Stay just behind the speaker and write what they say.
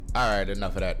All right,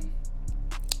 enough of that.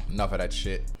 Enough of that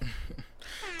shit.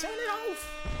 Turn it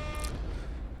off.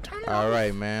 Turn it All off.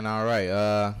 right, man. All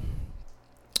right.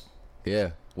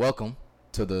 Yeah. Welcome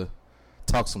to the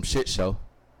Talk Some Shit show.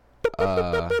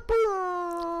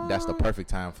 That's the perfect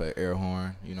time for an air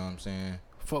horn. You know what I'm saying?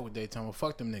 Fuck with Daytona.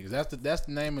 Fuck them niggas. That's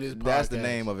the name of this podcast. That's the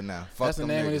name of it now. Fuck That's the them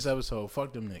name niggas. of this episode.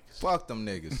 Fuck them niggas. Fuck them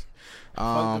niggas.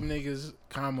 Fuck them niggas,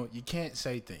 comma. You can't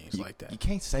say things like that. You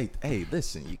can't say, hey,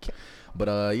 listen, you can't.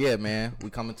 But yeah, man, we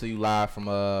coming to you live from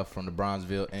the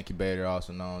Bronzeville Incubator,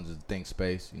 also known as Think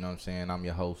Space. You know what I'm saying? I'm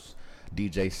your host,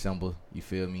 DJ Simba. You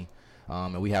feel me?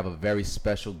 And we have a very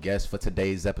special guest for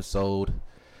today's episode,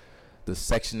 the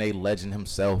Section 8 legend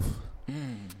himself,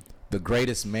 the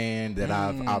greatest man that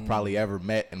I've probably ever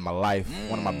met in my life,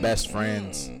 one of my best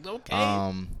friends.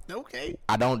 Okay.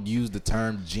 I don't use the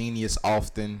term genius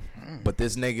often, but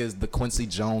this nigga is the Quincy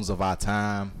Jones of our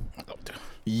time.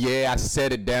 Yeah, I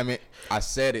said it, damn it. I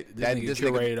said it. This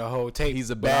nigga curated a whole tape.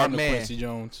 He's a bad man. Quincy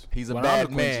Jones. He's a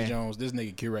bad man. Quincy Jones. This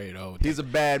nigga curated a whole tape. He's a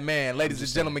bad man. Ladies and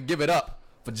gentlemen, give it up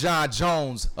for John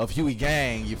Jones of Huey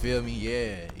Gang. You feel me?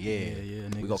 Yeah.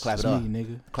 Nigga. We gonna clap it up.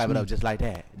 Nigga. Clap it up just like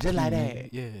that. Just like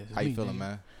that. Yeah. How you feeling,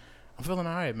 man? I'm feeling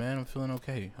all right, man. I'm feeling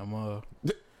okay. I'm about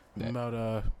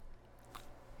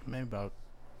maybe about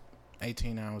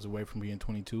 18 hours away from being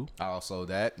 22. Also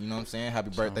that, you know what I'm saying? Happy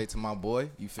birthday to my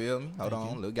boy. You feel me? Hold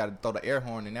on. We gotta throw the air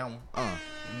horn in that one.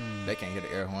 They can't hear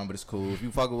the air horn, but it's cool. If you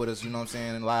fucking with us, you know what I'm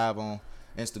saying, live on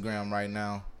Instagram right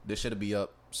now, this should be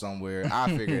up somewhere.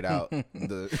 I'll figure it out.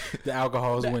 The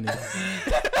alcohol is winning.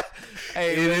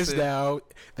 Hey, it is now.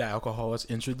 The alcohol has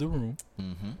entered the room.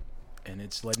 And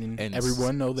it's letting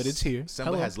everyone know that it's here.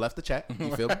 Simba has left the chat.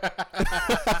 You feel me?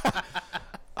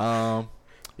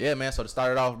 Yeah, man. So to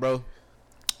start it off, bro,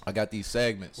 I got these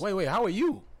segments. Wait. How are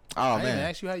you? Oh, I man. didn't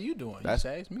ask you how you doing. That's, you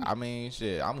just asked me. I mean,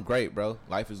 shit. I'm great, bro.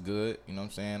 Life is good. You know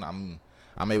what I'm saying?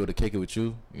 I'm able to kick it with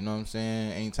you. You know what I'm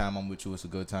saying? Anytime I'm with you, it's a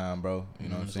good time, bro. You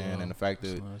know what I'm saying? And the fact that,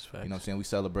 you know what I'm saying, we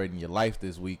celebrating your life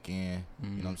this weekend. You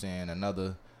know what I'm saying?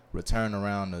 Another return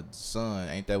around the sun.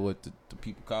 Ain't that what the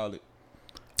people call it?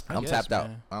 I'm tapped out.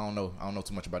 I don't know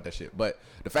too much about that shit. But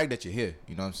the fact that you're here,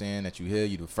 you know what I'm saying, that you're here,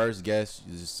 you're the first guest,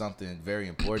 is something very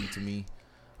important to me.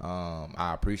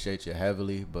 I appreciate you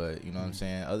heavily, but you know what I'm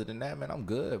saying, other than that, man, I'm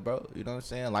good, bro. You know what I'm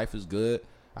saying? Life is good.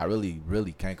 I really,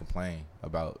 really can't complain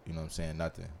about, you know what I'm saying,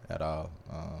 nothing at all.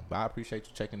 But I appreciate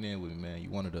you checking in with me, man. You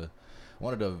one of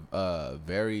the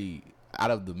very,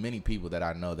 out of the many people that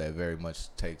I know that very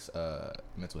much takes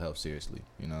mental health seriously.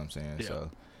 You know what I'm saying? Yeah.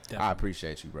 So definitely. I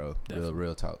appreciate you, bro.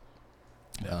 Real talk.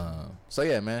 So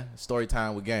yeah, man, story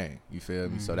time with Gang. You feel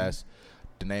me? So that's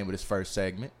the name of this first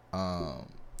segment.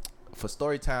 For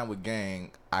story time with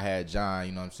Gang, I had John,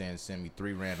 you know what I'm saying, send me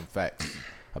 3 random facts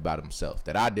about himself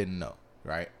that I didn't know,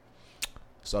 right?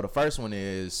 So the first one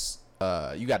is,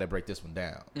 you got to break this one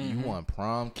down. You won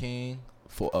prom king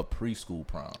for a preschool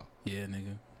prom. Yeah,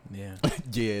 nigga. Yeah.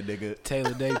 Yeah, nigga.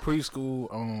 Taylor Day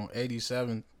Preschool on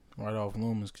 87th. Right off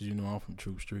Loomis, because you know I'm from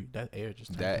Troop Street. That air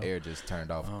just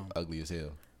turned off ugly as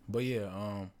hell. But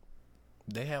yeah,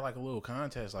 they had like a little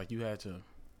contest. Like you had to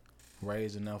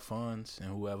raise enough funds, and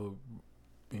whoever,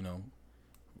 you know,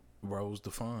 rose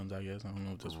the funds, I guess. I don't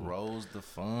know what this was. Rose the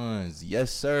funds.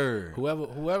 Yes, sir.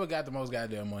 Whoever got the most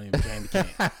goddamn money became the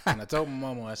king. And I told my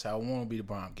mama, I said, I want to be the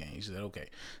prom king. She said, okay.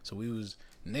 So we was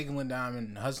nickel and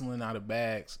diamond, hustling out of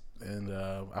bags. And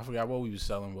I forgot what we was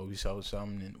selling, but we sold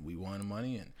something and we won the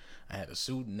money. And I had a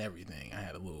suit and everything. I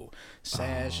had a little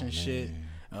sash and shit.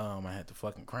 I had the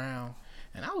fucking crown.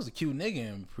 And I was a cute nigga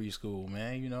in preschool,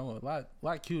 man. You know, a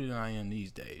lot cuter than I am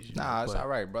these days. Nah, it's all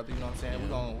right, brother. You know what I'm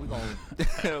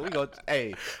saying? We gonna,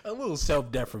 hey, a little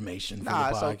self-defamation. Nah,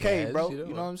 it's okay, bro. You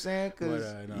know what I'm saying? Cause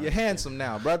you're handsome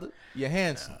now, brother. You're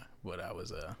handsome. But I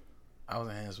was a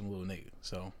handsome little nigga.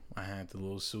 So I had the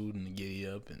little suit and the giddy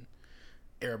up, and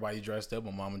everybody dressed up.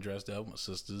 My mama dressed up. My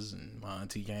sisters and my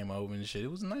auntie came over and shit.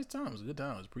 It was a nice time. It was a good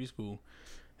time. It was preschool,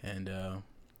 and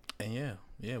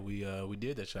yeah, we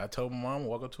did that shit. I told my mom,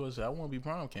 walk up to her, and said, I want to be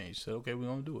prom king. She said, okay, we're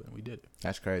gonna do it, and we did it.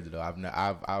 That's crazy though.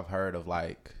 I've heard of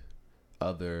like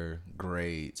other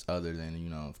grades other than, you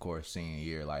know, of course, senior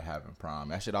year, like having prom.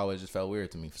 That shit always just felt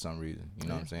weird to me for some reason. You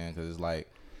know what I'm saying? Because it's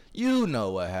like, you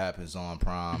know what happens on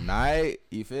prom night,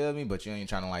 you feel me? But you ain't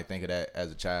trying to like think of that as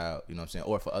a child, you know what I'm saying?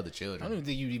 Or for other children. I don't even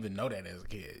think you'd even know that as a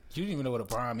kid. You didn't even know what a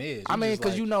prom is. I mean,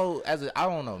 because like, you know, I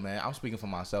don't know, man. I'm speaking for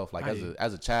myself. Like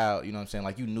as a child, you know what I'm saying?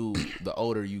 Like you knew the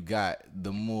older you got,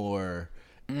 the more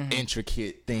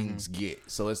intricate things get.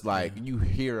 So it's like you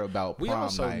hear about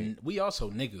prom night. We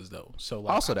also niggas though. So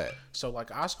like also that. So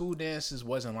like our school dances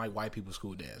wasn't like white people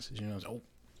school dances. You know,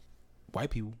 white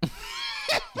people.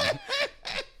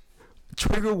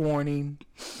 trigger warning.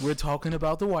 We're talking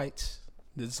about the whites.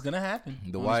 This is gonna happen.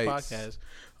 The on whites. This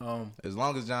podcast. As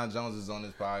long as John Jones is on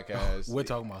this podcast, we're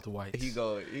talking about the whites. He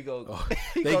go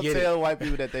They tell white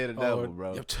people that they're the devil,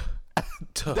 bro.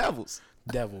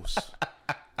 Devils.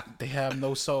 They have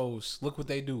no souls. Look what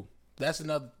they do.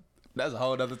 That's a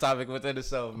whole other topic within the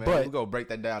show, man. We're gonna break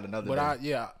that down another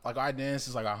day. Like our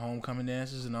dances, like our homecoming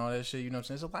dances and all that shit, you know what I'm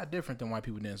saying? It's a lot different than white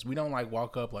people dance. We don't like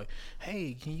walk up like,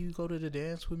 hey, can you go to the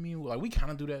dance with me? Like we kind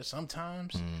of do that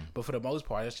sometimes, but for the most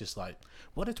part, it's just like,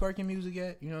 what is twerking music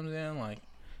at? You know what I'm saying? Like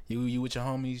you with your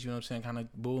homies, you know what I'm saying? Kind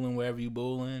of booling wherever you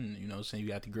booling, you know what I'm saying? You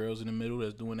got the girls in the middle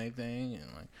that's doing their thing, and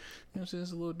like, you know what I'm saying?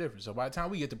 It's a little different. So by the time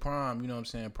we get to prom, you know what I'm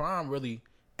saying? Prom really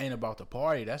ain't about the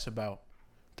party. That's about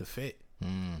the fit.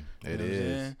 It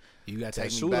is. You got Take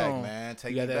that me suit back, on, man.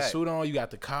 Take you got me that back. suit on. You got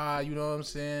the car. You know what I'm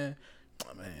saying?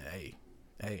 Oh, man,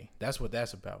 hey, that's what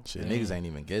that's about. Shit, man. niggas ain't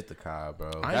even get the car, bro.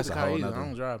 I ain't That's the a car whole either. nother. I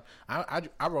don't drive.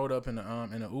 I rode up in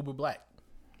the Uber Black.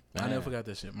 I never forgot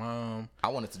that shit. I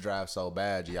wanted to drive so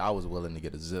bad, G. I was willing to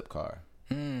get a zip car.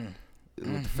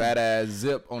 With the fat ass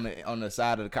zip on the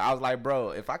side of the car. I was like,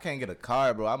 bro, if I can't get a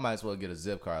car, bro, I might as well get a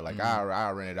zip car. Like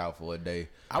I'll rent it out for a day.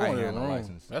 I wanted a ain't had room. no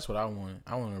license. That's what I wanted.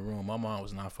 I wanted a room. My mom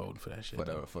was not folding for that shit.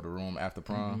 For the room after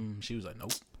prom. She was like,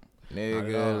 nope.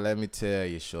 Nigga, let me tell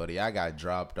you, shorty, I got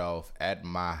dropped off at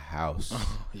my house.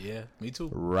 Yeah, me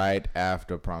too. Right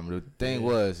after prom. The thing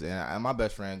was, and my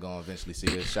best friend gonna eventually see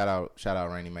this. Shout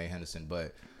out Rainey Mae Henderson,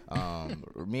 but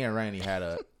me and Rainey had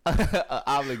a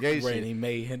obligation. Rainey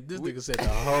Mae Henderson. This nigga said the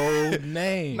whole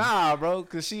name. Nah, bro,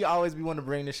 cause she always be wanting to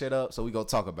bring this shit up, so we go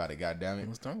talk about it. Goddamn it.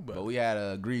 Let's talk about But it. we had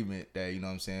an agreement that, you know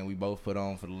what I'm saying, we both put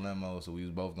on for the limo, so we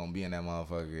was both gonna be in that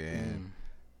motherfucker. And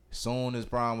soon as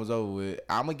prom was over with,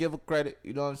 I'm gonna give her credit.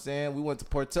 You know what I'm saying? We went to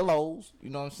Portillo's.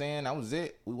 You know what I'm saying? That was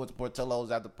it. We went to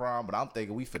Portillo's after prom, but I'm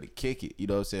thinking we finna kick it. You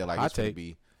know what I'm saying? Like it's finna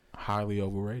be highly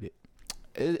overrated.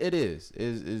 It is.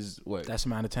 Is what? That's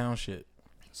some out of town shit.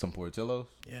 Some Portillo's?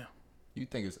 Yeah. You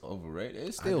think it's overrated?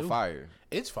 It's still fire.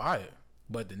 It's fire.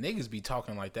 But the niggas be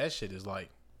talking like that shit is like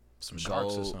some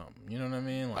sharks or something. You know what I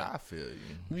mean? Like I feel you.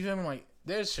 You feel me? Like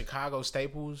there's Chicago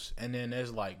staples, and then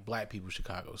there's like black people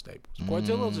Chicago staples.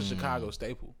 Portillo's a Chicago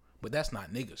staple, but that's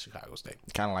not niggas Chicago staple.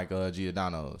 Kind of like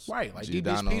Giordano's, right? Like deep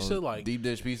dish pizza, like deep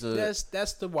dish pizza.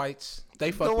 That's the whites.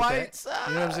 They fuck with whites. That.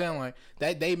 You know what I'm saying? Like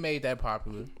that they made that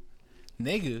popular.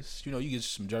 Niggas, you know, you get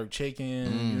some jerk chicken.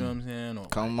 You know what I'm saying? Or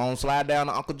come on, slide down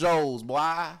to Uncle Joe's,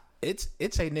 boy. It's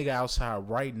a nigga outside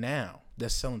right now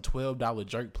that's selling $12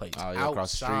 jerk plates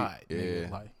outside.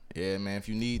 Nigga, like. Yeah, man. If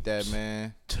you need that,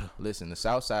 man, listen. The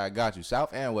South Side got you.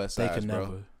 South and West Side,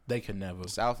 bro. They can never.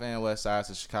 South and West Sides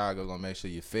of Chicago gonna make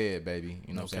sure you're fed, baby.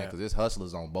 You know what I'm saying? Because there's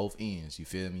hustlers on both ends. You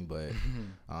feel me? But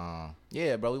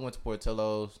yeah, bro. We went to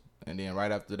Portillo's, and then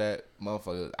right after that,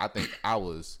 motherfucker. I think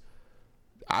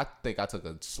I took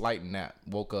a slight nap.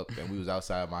 Woke up and we was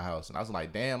outside my house, and I was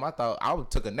like, "Damn!" I thought I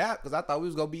took a nap because I thought we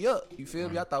was gonna be up. You feel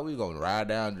me? I thought we was gonna ride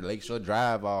down Lakeshore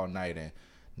Drive all night, and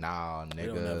nah, nigga, they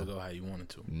don't never go how you wanted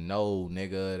to. No,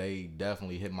 nigga, they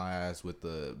definitely hit my ass with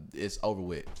the. It's over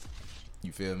with.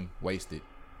 You feel me? Wasted.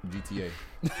 GTA.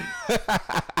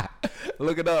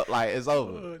 Look it up, like it's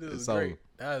over. Oh, it's over.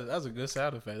 That's a good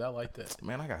sound effect. I like that.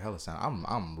 Man, I got hella sound.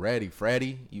 I'm ready,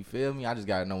 Freddy. You feel me? I just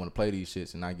gotta know when to play these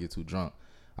shits and not get too drunk.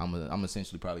 I'm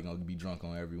essentially probably gonna be drunk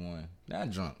on everyone.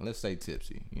 Not drunk. Let's say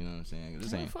tipsy. You know what I'm saying?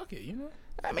 This ain't fuck it. You know.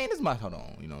 I mean, it's my hold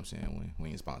on. You know what I'm saying? We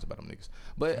ain't sponsored by them niggas,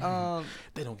 but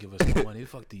they don't give us no money.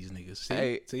 Fuck these niggas.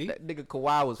 See, that nigga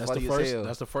Kawhi was funny as hell.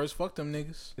 That's the first fuck them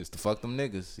niggas. It's the fuck them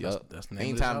niggas. Yep. That's the name.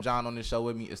 Anytime John on this show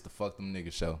with me, it's the fuck them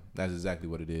niggas show. That's exactly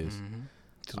what it is.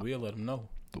 Cause we'll let them know.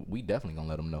 We definitely gonna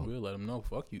let them know. We'll let them know.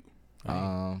 Fuck you.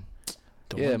 Man.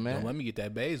 Don't let me get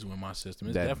that basil in my system.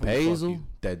 It's that definitely basil,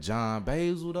 that John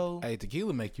Basil though. Hey,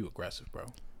 tequila make you aggressive, bro.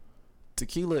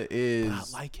 Tequila is. But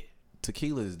I like it.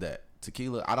 Tequila is that.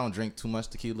 Tequila. I don't drink too much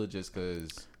tequila just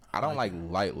cause I don't like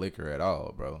light liquor at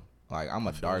all, bro. Like I'm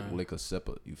a dark liquor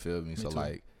sipper. You feel me? So too.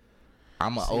 like,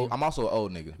 I'm also an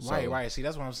old nigga. Right. See,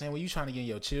 that's what I'm saying. When you trying to get in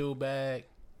your chill bag,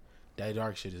 that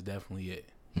dark shit is definitely it.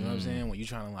 You know what I'm saying? When you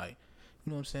trying to like. You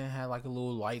know what I'm saying? Have like a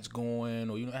little lights going,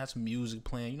 or you know, have some music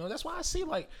playing. You know, that's why I see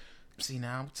like,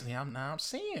 now I'm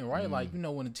seeing right. Like you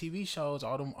know, when the TV shows,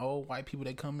 all them old white people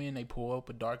they come in, they pour up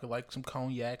a darker like some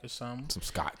cognac or something, some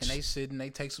scotch, and they sit and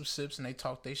they take some sips and they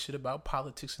talk they shit about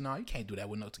politics and all. You can't do that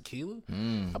with no tequila.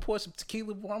 I pour some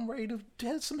tequila before I'm ready to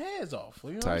head some heads off.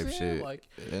 You know what I'm saying? Shit. Like,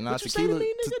 and what you tequila, say to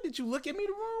me, nigga? Did you look at me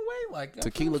the wrong way? Like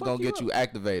tequila gonna get you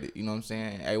activated. You know what I'm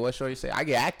saying? Hey, what Shorty say? I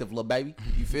get active, little baby.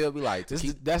 You feel me? Like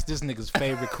that's this nigga's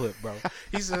favorite clip, bro.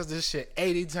 He says this shit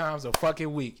 80 times a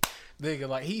fucking week. Nigga,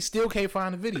 like, he still can't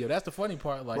find the video. That's the funny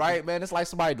part. Like, right, man. It's like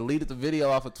somebody deleted the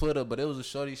video off of Twitter, but it was a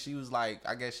shorty. She was like,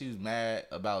 I guess she was mad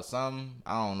about something.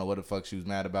 I don't know what the fuck she was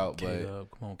mad about, K-Dub.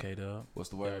 Come on, K-Dub. What's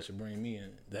the word? You should bring me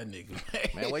in. That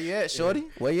nigga. Man, where you at, shorty?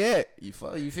 Where you at? You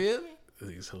feel me?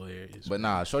 It's hilarious. But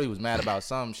nah, shorty was mad about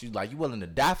something. She's like, you willing to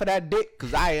die for that dick?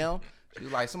 Because I am. She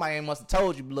was like, somebody ain't must have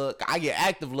told you, blood. I get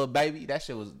active, little baby. That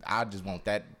shit was, I just want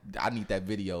that. I need that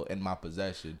video in my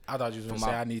possession. I thought you was going to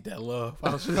say, I need that love.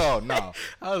 Oh, no.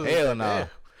 Hell no. Yeah.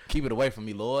 Keep it away from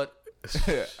me, Lord.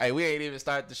 Hey, we ain't even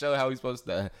started the show how we supposed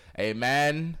to.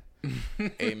 Amen.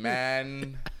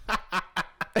 Amen.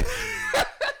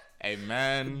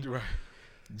 Amen. Right.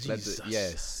 Jesus.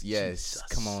 Yes. Jesus.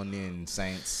 Come on in,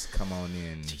 saints. Come on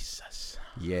in. Jesus.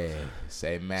 Yes,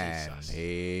 amen. Jesus.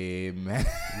 Amen.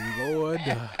 Lord.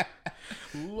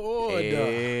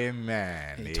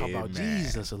 Amen. Hey, talk about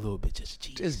Jesus a little bit. Just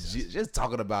Jesus. Just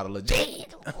talking about a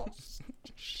legit.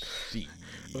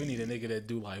 We need a nigga that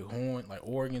do like horn, like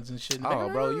organs and shit. Oh,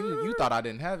 bro, you thought I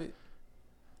didn't have it?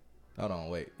 Hold on,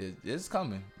 wait. It's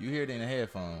coming. You hear it in the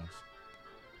headphones.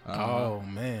 Oh,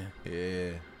 man.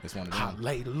 Yeah. It's one of them.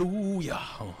 Hallelujah.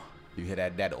 You hear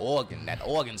that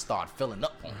organ start filling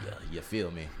up on you. You feel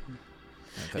me?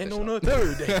 And on the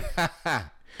third day.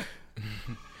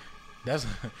 That's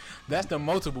the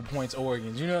multiple points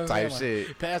organs. You know what I'm saying? Like,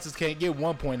 shit. Pastors can't get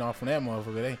 1 point off from that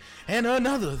motherfucker. And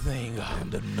another thing.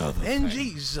 And another and thing.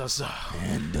 Jesus.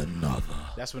 And another.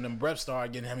 That's when them breaths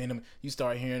start getting, you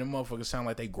start hearing them motherfuckers sound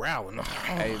like they growling.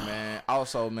 Hey, man.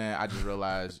 Also, man, I just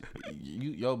realized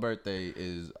your birthday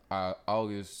is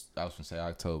August, I was going to say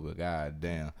October. God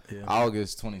damn. Yeah.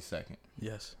 August 22nd.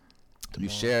 Yes. Tomorrow. You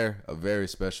share a very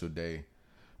special day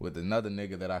with another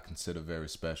nigga that I consider very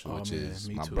special, which is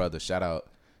my brother. Shout out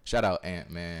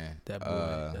Ant, man. That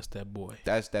boy. That's that boy.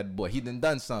 That's that boy. He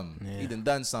done something. Yeah. He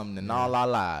done something in all our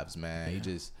lives, man.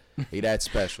 Yeah. He that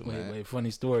special, man. Wait,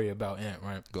 funny story about Ant,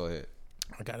 right? Go ahead.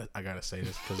 I gotta say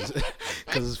this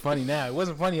because it's funny now. It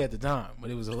wasn't funny at the time,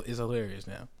 but it's hilarious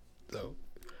now. So,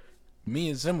 me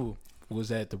and Simba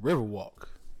was at the Riverwalk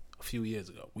a few years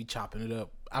ago. We chopping it up.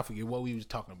 I forget what we was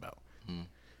talking about.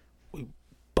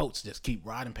 Boats just keep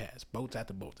riding past, boats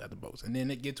after boats after boats, and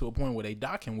then it get to a point where they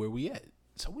docking where we at.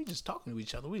 So we just talking to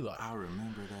each other. We like, I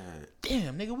remember that.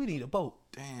 Damn, nigga, we need a boat.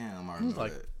 Damn, I remember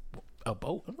like, that. A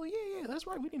boat? I'm like, yeah, that's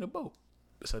right, we need a boat.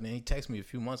 So then he texted me a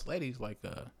few months later. He's like,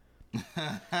 he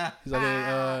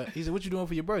said, what you doing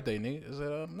for your birthday, nigga? I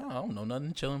said, no, I don't know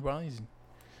nothing, chilling, bro. He said,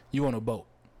 you on a boat?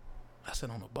 I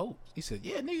said, on a boat? He said,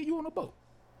 yeah, nigga, you on a boat?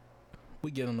 We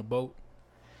get on the boat.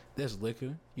 There's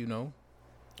liquor, you know.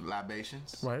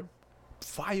 Libations, right?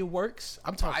 Fireworks.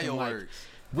 I'm talking fireworks. Like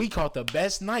we caught the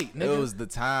best night, nigga. It was the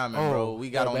time, bro.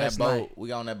 We got on that boat. Night. We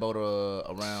got on that boat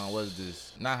around, what is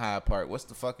this? Not Hyde Park. What's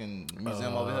the fucking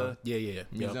museum over here? Yeah.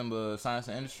 Museum of Science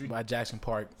and Industry. By Jackson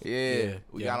Park. Yeah.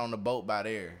 We got on the boat by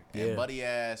there. And buddy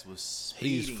ass was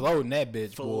speeding. He's floating that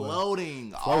bitch,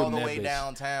 floating all the way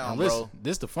downtown, now, listen,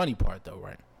 this the funny part, though,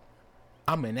 right?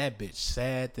 I'm in that bitch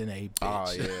sad than a bitch.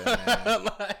 Oh, yeah, man.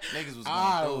 Like,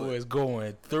 niggas was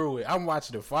going through it. I'm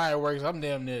watching the fireworks. I'm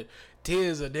damn near,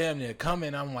 tears are damn near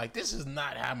coming. I'm like, this is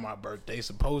not how my birthday's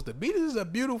supposed to be. This is a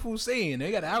beautiful scene.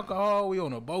 They got alcohol. We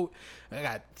on a boat. They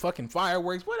got fucking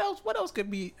fireworks. What else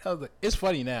could be? It's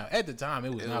funny now. At the time,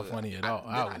 it was not funny at all.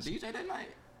 I DJ that night?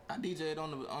 I DJ'd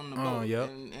on the boat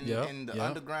in the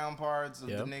underground parts of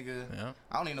the nigga. Yep.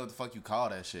 I don't even know what the fuck you call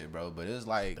that shit, bro. But it's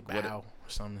like the bow or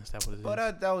something. Is that what it is?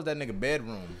 But that was that nigga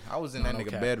bedroom. I was in that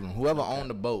nigga bedroom. Whoever owned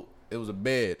the boat, it was a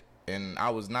bed, and I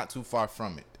was not too far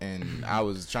from it, and I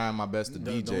was trying my best to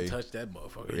DJ. Don't touch that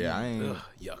motherfucker. Yeah, I ain't. Ugh,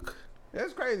 yuck.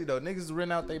 That's crazy though. Niggas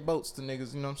rent out their boats to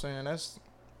niggas. You know what I'm saying?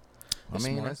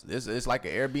 It's like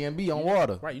an Airbnb on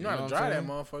water. Right, you know how to drive that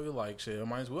motherfucker. Like, shit, I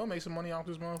might as well make some money off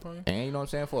this motherfucker. And you know what I'm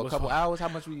saying? For a couple hours, how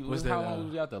long was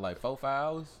we out there? Like 4-5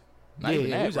 hours? Not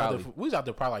even that, we was out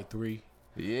there probably like 3.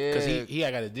 Yeah. Because he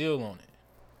got a deal on it.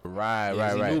 Right.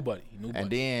 He knew buddy. And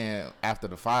then after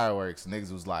the fireworks,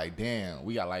 niggas was like, damn,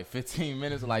 we got like 15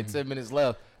 minutes or like 10 minutes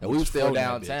left. And we was still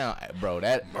downtown. Bro,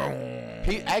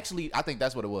 he actually, I think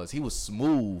that's what it was. He was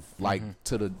smooth like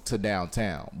to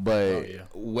downtown. But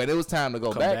when it was time to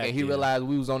go back and he realized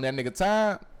we was on that nigga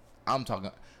time, I'm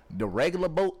talking, the regular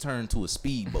boat turned to a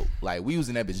speed boat. Like we was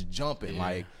in that bitch jumping.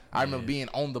 Like I remember being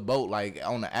on the boat, like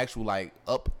on the actual like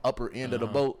upper end of the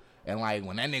boat. And like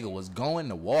when that nigga was going,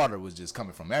 the water was just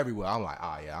coming from everywhere. I'm like,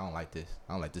 oh yeah, I don't like this.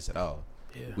 I don't like this at all.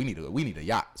 Yeah. We need a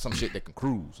yacht, some shit that can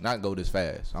cruise, not go this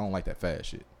fast. I don't like that fast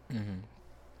shit. Mm-hmm.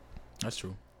 That's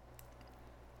true.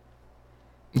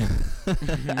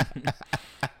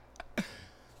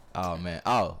 Oh man.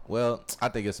 Oh well, I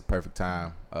think it's a perfect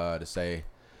time to say,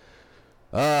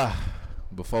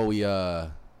 before we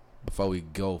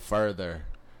go further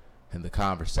in the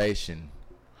conversation,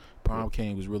 Prom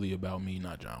King was really about me,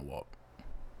 not John Walt.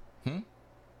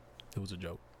 It was a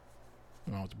joke.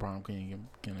 When I was the Prom King in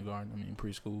kindergarten,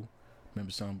 preschool.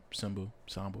 Remember Samba.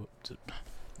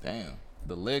 Damn,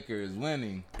 the liquor is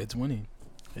winning. It's winning.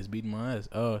 It's beating my ass.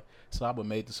 Saba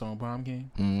made the song Prom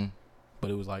King, but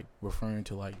it was like referring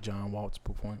to like John Walt's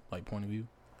point of view.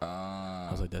 I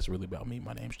was like, that's really about me.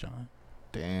 My name's John.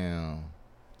 Damn.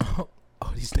 Oh,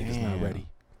 these niggas not ready.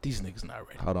 These niggas not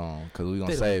ready. Hold on, because we going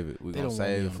to save it. We going to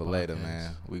save it for later,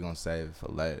 man. We going to save it for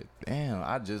later. Damn,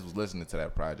 I just was listening to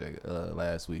that project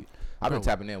last week. I've been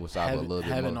tapping in with Saba a little bit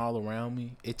more. Having All Around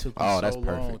Me, it took me so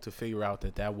long to figure out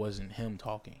that wasn't him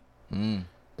talking.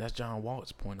 That's John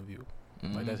Walt's point of view.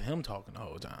 Like, that's him talking the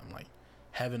whole time. Like,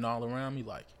 Having All Around Me,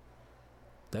 like,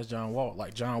 that's John Walt.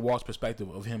 Like, John Walt's perspective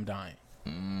of him dying.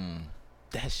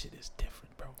 That shit is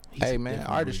different, bro. Hey, man,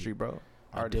 artistry, bro.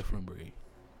 A different breed.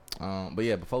 But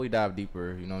yeah, before we dive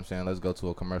deeper, you know what I'm saying, let's go to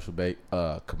a commercial.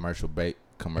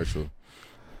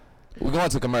 We're going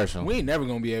to commercial. We ain't never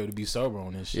gonna be able to be sober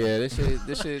on this shit. Yeah, this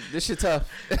shit tough.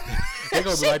 They're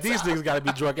gonna be like, these niggas gotta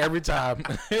be drunk every time.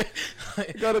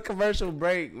 Go to commercial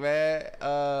break, man.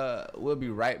 We'll be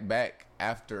right back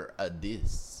after a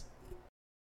diss.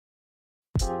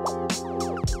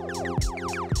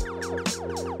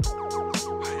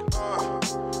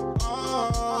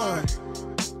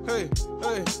 Hey.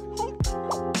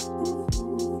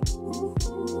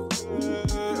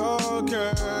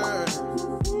 Okay.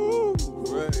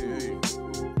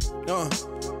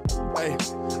 Hey,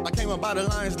 I came up by the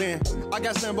lines then. I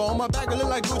got Sambo on my back, it look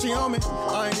like Gucci on me.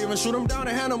 I ain't even shoot him down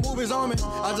and had no movies on me.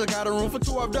 I just got a room for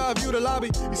two, I've dive view the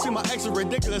lobby. You see my ex is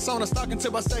ridiculous on a stocking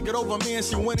tip, I said it over me and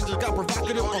she went and just got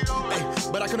provocative.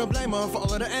 Hey, but I couldn't blame her for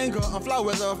all of the anger. I'm fly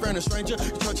whether a friend or stranger.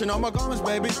 You touching all my garments,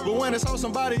 baby. But when it's on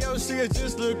somebody else, see it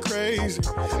just look crazy.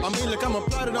 I mean, look, I'm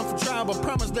applauded, I'm for trial, but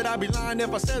promise that I'd be lying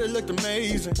if I said it looked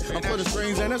amazing. I'm putting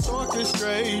strings and it's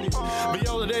orchestrated.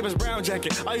 Viola Davis brown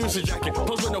jacket, I use a jacket,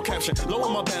 post with no caption, lower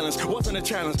my balance, wasn't a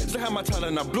challenge. Still have my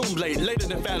talent, I bloom late, later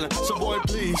than Fallon. So boy,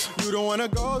 please, you don't wanna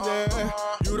go there.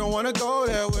 You don't wanna go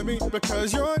there with me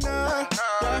because you're not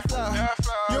that fly.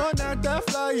 You're not that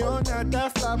fly, you're not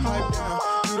that fly, pipe down.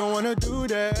 You don't wanna do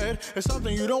that. It's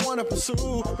something you don't wanna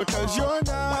pursue because you're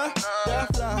not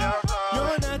that fly.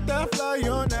 You're not that fly,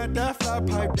 you're not that fly,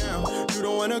 pipe down. You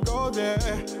don't wanna go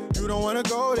there. You don't wanna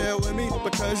go there with me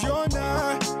because you're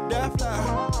not that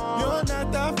fly. You're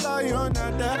not that fly, you're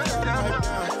not that fly, pipe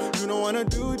down. You don't wanna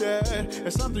do that.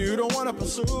 It's something you don't wanna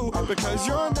pursue because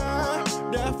you're not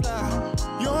that fly.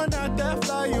 You're not that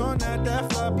fly, you're not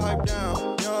that fly, pipe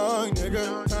down. Young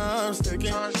nigga, time's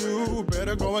ticking. You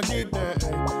better go and get that.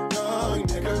 Young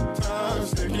nigga,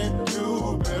 time's ticking.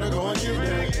 You better go and get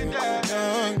that.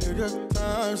 Young nigga,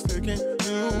 time's ticking.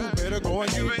 You better go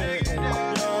and get that.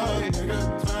 Young nigga,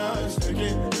 time's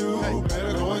ticking. You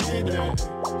better go and get that.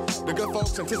 The good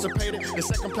folks anticipated. In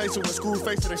second place with a screw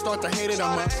face, so they start to hate it.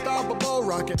 I'm unstoppable,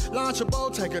 rocket,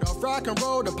 launchable, take it off, rock and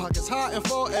roll. The pocket's hot and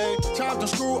full, ayy. Chop the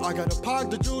screw, I gotta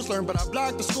park the juice, learn, but I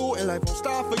blocked the school, and life won't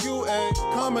stop for you, ayy.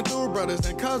 Coming through, brothers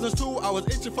and cousins too. I was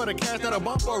itching for the cash, not a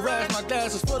bump or rash. My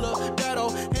glass is full of that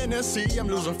old Hennessy. I'm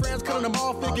losing friends, cutting them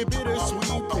off, figure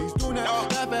bittersweet. Please do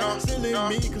not laugh at silly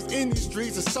me, cause in these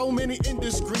streets there's so many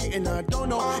indiscreet, and I don't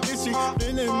know if she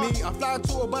feeling me. I fly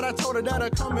to her, but I told her that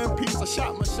I'd come in peace. I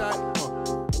shot my shot.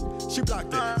 She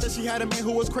blocked it. Said she had a man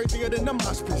who was crazier than the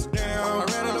mosh pits. Down. I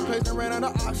ran out of place and ran out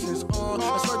of options.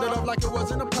 I started it up like it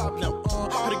wasn't a problem.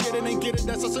 How to get it and get it,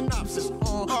 that's a synopsis.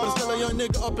 But it's still a young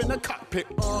nigga up in the cockpit.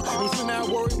 Who's still now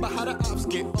worried about how the ops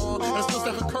get. And it's still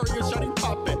Stephen Curry and Shotty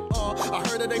poppin'. I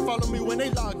heard that they follow me when they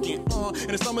log in.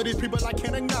 And some of these people I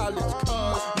can't acknowledge.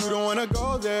 Cause you don't wanna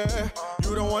go there.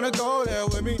 You don't wanna go there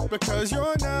with me because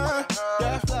you're not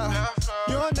that fly.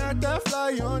 You're not that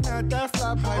fly, you're not that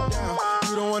fly, pipe down.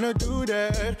 You don't wanna do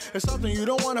that. It's something you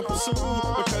don't wanna pursue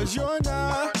because you're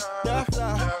not that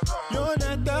fly. You're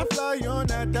not that fly, you're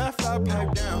not that fly,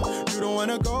 pipe down. You don't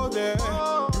wanna go there.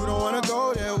 You don't wanna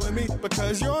go there with me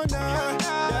because you're not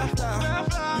that fly.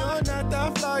 You're not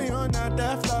that fly, you're not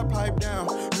that fly, pipe down.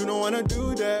 You don't wanna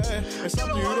do that. It's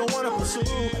something you don't wanna pursue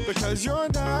because you're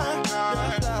not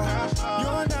that fly.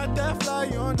 You're not that fly,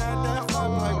 you're not that fly,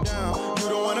 pipe down. You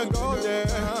don't wanna go there.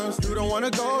 You don't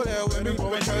wanna go there with me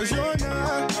because you're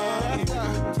not that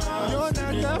fly. You're not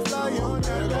that fly, you're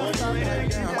not that fly, pipe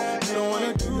down. You don't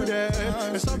wanna do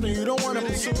that. It's something you don't wanna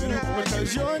pursue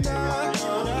because you're not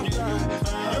that fly.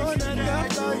 You're not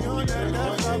that fly, you're not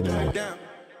that fly, pipe down.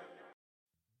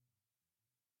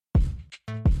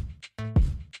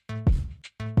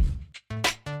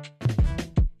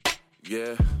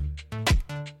 Yeah,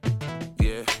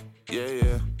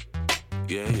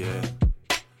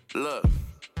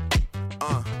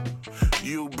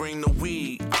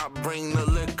 bring the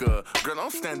liquor. Girl,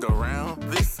 don't stand around.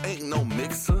 This ain't no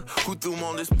mixer. Who threw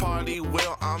on this party?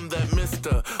 Well, I'm that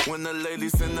mister. When the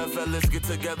ladies and the fellas get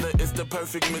together, it's the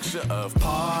perfect mixture of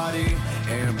party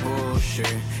and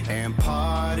bullshit, and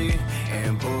party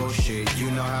and bullshit.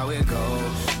 You know how it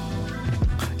goes.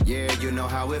 Yeah, you know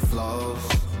how it flows.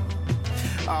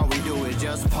 All we do is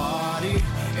just party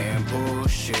and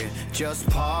bullshit. Just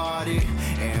party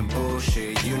and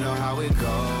bullshit. You know how it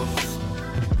goes.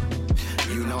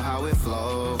 You know how it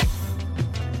flows.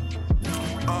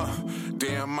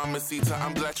 Damn, mamacita,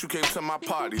 I'm glad you came to my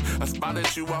party. I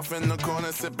spotted you off in the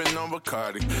corner sipping on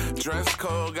Bacardi. Dress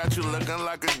code got you looking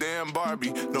like a damn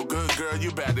Barbie. No good girl,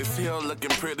 you bad as hell, looking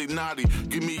pretty naughty.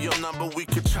 Give me your number, we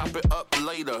can chop it up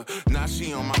later. Now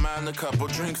she on my mind, a couple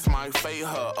drinks might fade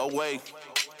her away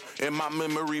in my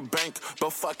memory bank,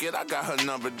 but fuck it, I got her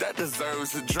number, that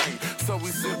deserves a drink. So we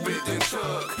sip it and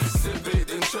chug, sip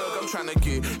it and chug. I'm trying to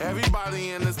get everybody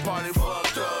in this party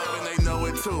fucked up, and they know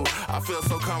it too. I feel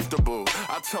so comfortable.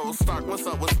 I told Stark, what's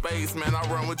up with space, man, I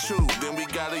run with you. Then we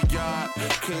got a yacht,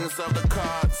 kings of the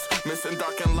cards, missing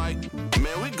dark and light.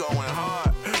 Man, we going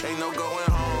hard, ain't no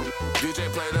going home. DJ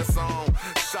play the song,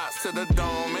 shots to the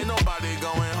dome, ain't nobody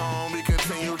going home. We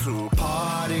continue to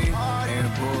party and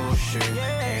bullshit,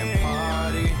 and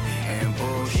party and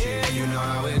bullshit. You know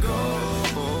how it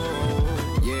goes.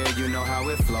 Yeah, you know how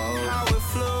it flows.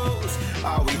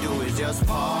 All we do is just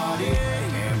party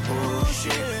and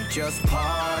bullshit. Just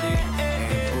party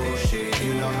and bullshit.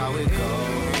 You know how it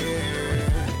goes.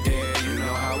 Yeah, you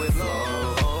know how it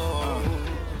flows.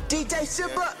 DJ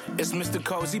Sipper. It's Mr.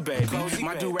 Cozy, baby.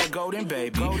 My do-rag golden,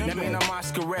 baby. That mean I'm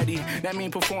Oscar ready. That mean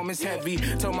performance heavy.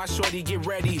 Told my shorty, get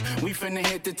ready. We finna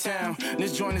hit the town.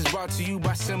 This joint is brought to you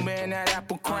by Simba and that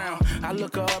Apple Crown. I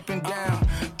look her up and down.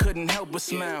 Couldn't help but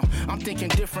smile. I'm thinking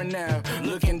different now.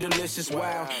 Looking delicious,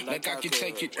 wow. Like I could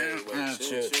take it.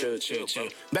 Chill.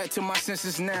 Back to my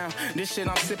senses now. This shit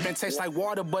I'm sipping tastes like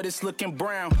water, but it's looking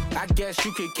brown. I guess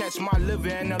you could catch my liver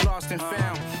in the lost and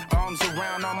found. Arms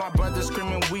around all my brothers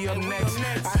screaming, we up next.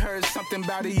 I heard something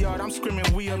about a yard, I'm screaming,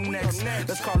 we up next.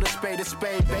 Let's call a spade,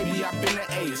 baby, I've been the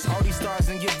ace. All these stars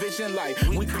in your vision light,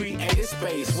 we created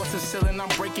space. What's the ceiling? I'm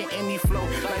breaking any flow.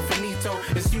 Like Finito,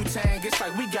 it's U-Tang, it's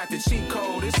like we got the cheat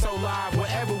code. It's so live,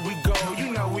 wherever we go,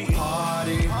 you know we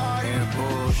party and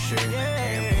bullshit,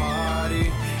 and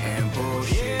party and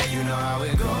bullshit. You know how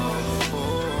it goes.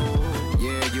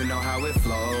 Yeah, you know how it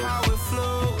flows.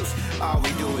 All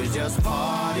we do is just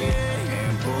party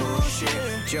and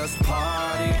bullshit. Just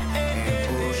party and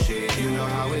bullshit. You know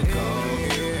how it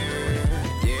goes.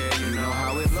 Yeah, you know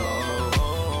how it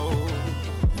flows.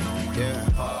 Yeah.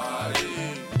 party.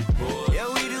 Bullshit. Yeah,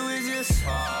 we do is just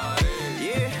party.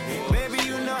 Yeah, baby,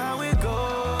 you know how it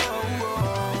goes.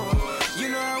 You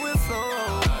know how it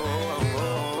flows.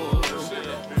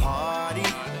 Party,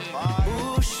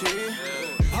 bullshit.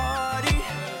 Party,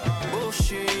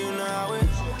 bullshit. You know how it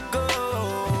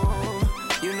goes.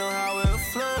 You know how it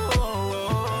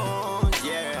flows.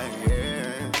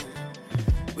 Yeah.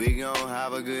 We gon'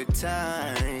 have a good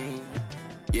time.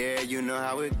 Yeah, you know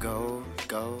how it go.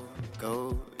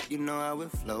 You know how it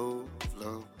flow.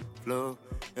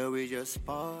 Yeah, we just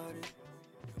party.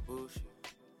 Bullshit.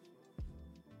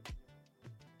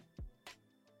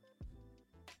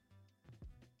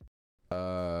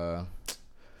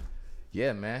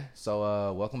 Yeah, man.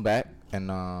 So, welcome back, and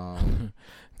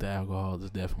The alcohol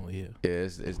is definitely here. yeah,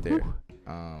 it's there.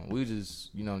 We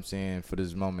just, you know what I'm saying, for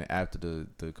this moment after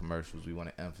the commercials, we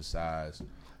want to emphasize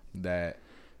that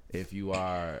if you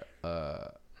are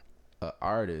a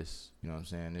artist, you know what I'm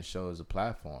saying, this show is a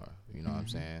platform, you know what I'm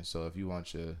saying. So if you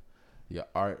want your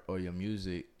art or your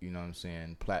music, you know what I'm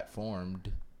saying,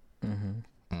 platformed,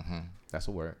 that's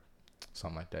a word,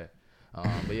 something like that.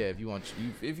 But yeah, if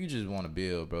you just want to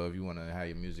build, bro, if you want to have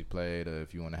your music played, or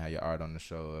if you want to have your art on the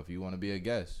show, if you want to be a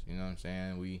guest, you know what I'm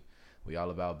saying, we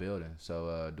all about building.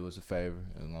 So do us a favor,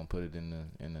 I'm gonna put it in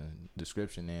the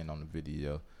description and on the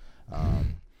video.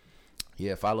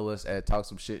 Yeah, follow us at Talk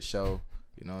Some Shit Show,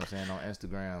 you know what I'm saying, on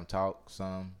Instagram, Talk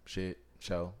Some Shit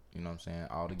Show, you know what I'm saying,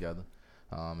 all together.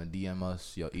 And DM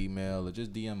us your email, or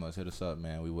just DM us, hit us up,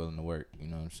 man, we willing to work, you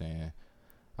know what I'm saying.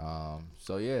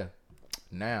 So yeah,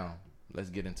 now let's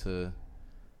get into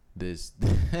this.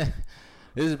 This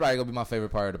is probably gonna be my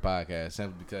favorite part of the podcast,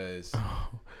 simply because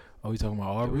we talking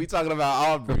about Aubrey? we talking about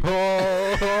Aubrey.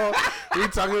 We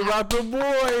talking about the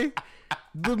boy,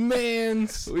 the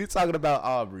man's. We talking about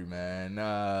Aubrey, man.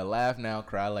 Laugh now,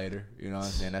 cry later. You know what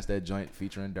I'm saying? That's that joint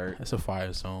featuring Dirt. That's a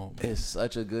fire song, man. It's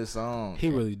such a good song. He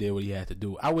really did what he had to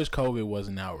do. I wish COVID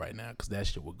wasn't out right now, because that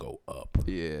shit would go up.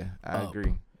 Yeah, I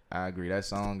agree. I agree. That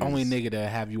song is... Only nigga that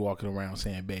have you walking around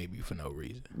saying baby for no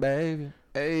reason. Baby.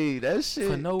 Hey, that shit.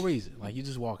 For no reason. Like, you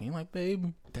just walking. You like,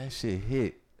 baby. That shit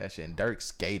hit. That shit. And Dirk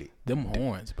skated. Them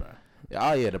horns, bro.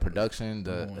 Oh, yeah. The production.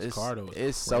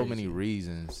 It's so many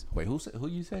reasons. Wait, who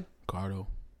you say? Cardo.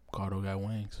 Cardo got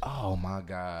wings. Oh, my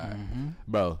God.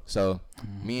 Bro, so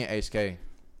me and HK,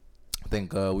 I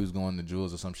think we was going to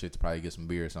Jules or some shit to probably get some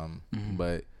beer or something.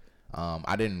 But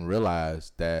I didn't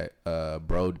realize that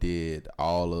bro did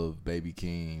all of Baby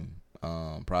Keem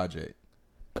project.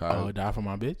 Die for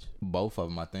My Bitch? Both of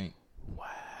them, I think. Wow.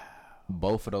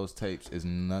 Both of those tapes is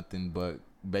nothing but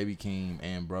Baby Keem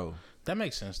and bro. That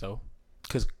makes sense, though.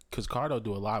 Because Cardo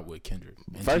do a lot with Kendrick.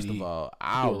 First of all,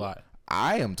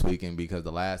 I am tweaking because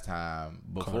the last time,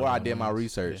 before I did my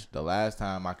research, the last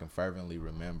time I can fervently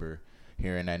remember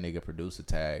hearing that nigga produce a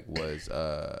tag was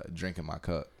Drinking My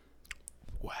Cup.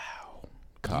 Wow.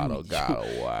 Cardo got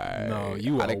away. No,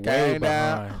 you are way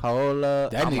behind. Hold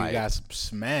up. That nigga got some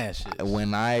smashes.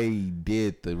 When I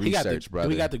did the research, brother.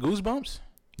 We got the goosebumps?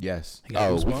 Yes.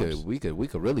 Oh, we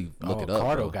could really look it up.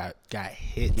 Cardo got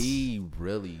hits. He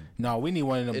really. No, we need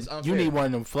one of them. You need one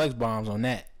of them flex bombs on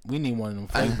that. We need one of them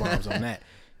flex bombs on that.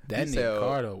 That nigga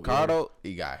Cardo. Cardo,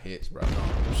 he got hits, bro.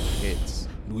 Hits.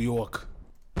 New York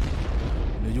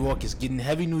is getting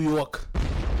heavy. New York.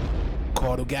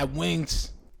 Cardo got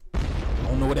wings.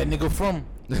 I don't know where that nigga from.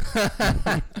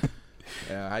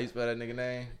 Yeah, how you spell that nigga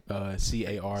name? Cardo.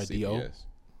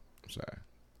 Sorry.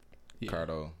 Yeah.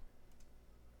 Cardo.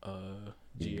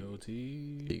 GOT.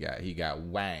 He got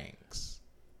wangs.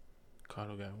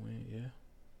 Cardo got wing, yeah.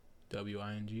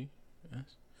 WING.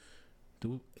 Yes.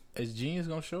 Is Genius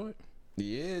gonna show it?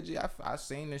 Yeah, I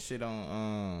seen this shit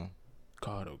on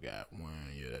Cardo got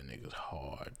one. Yeah, that nigga's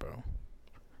hard, bro.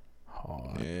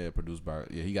 Hard. Yeah, produced by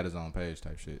he got his own page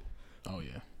type shit. Oh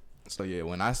yeah. So yeah,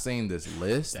 when I seen this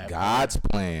list, God's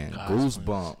Plan,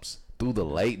 Goosebumps, Through the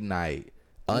Late Night,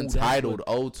 Untitled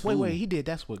O2. Wait, he did.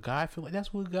 That's what God feel like.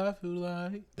 That's what God feel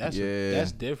like.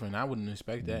 That's different. I wouldn't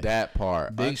expect that. That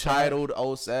part. Big Untitled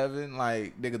 07,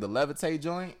 like nigga the Levitate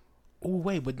joint. Oh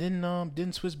wait, but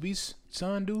didn't Swiss Beats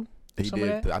son do? He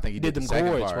did. I think he did them the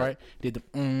second chords, part. right? Did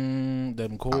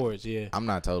them chords, yeah. I'm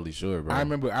not totally sure, bro. I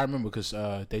remember because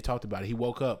they talked about it. He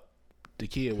woke up. The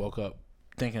kid woke up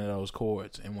thinking of those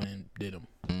chords and went and did them.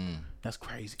 That's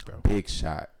crazy, bro. Big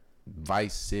Shot,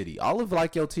 Vice City, all of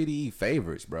like your TDE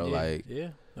favorites, bro. Yeah,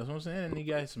 that's what I'm saying. And he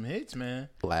got some hits, man.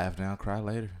 Laugh Now, Cry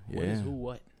Later. Yeah.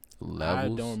 What?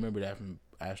 Levels. I don't remember that from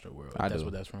Astro World. That's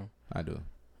what that's from. I do.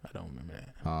 I don't remember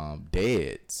that.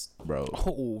 Deads, bro.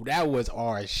 Oh, that was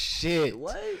our shit.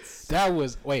 What? That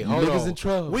was hold on. Niggas in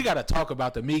trouble. We gotta talk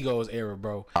about the Migos era,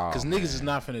 bro. Because niggas is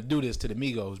not finna do this to the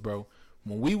Migos, bro.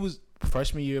 When we was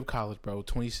freshman year of college, bro,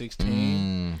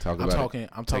 2016.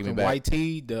 I'm talking white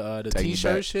tee, the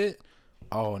t-shirt shit.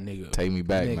 Oh, nigga. Take me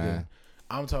back, man.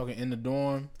 I'm talking in the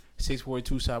dorm,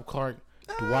 642 South Clark,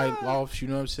 the white lofts, you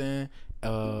know what I'm saying?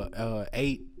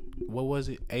 8, what was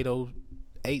it?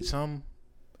 808 something?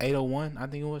 801, I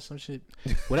think it was some shit.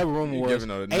 Whatever room it was.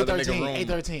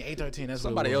 813. That's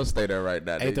somebody else stay there right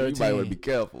now. 813. You might want to be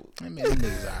careful. I mean, them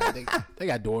niggas all right. They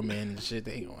got doorman and shit.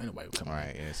 They ain't gonna anybody come. All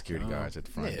right, yeah, security guards at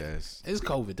the front desk. It's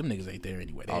COVID. Them niggas ain't there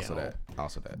anyway. Also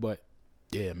that. But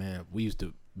yeah, man, we used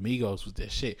to Migos was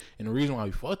that shit, and the reason why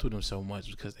we fucked with them so much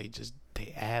was because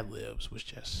they ad libs was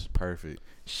just perfect.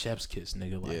 Chef's kiss,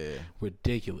 nigga. Like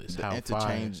ridiculous. The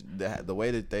interchange, the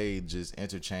way that they just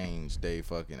interchange they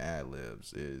fucking ad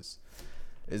libs is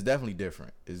definitely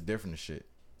different. It's different as shit.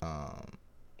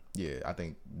 Yeah, I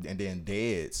think, and then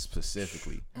Dead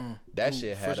specifically, that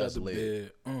shit had us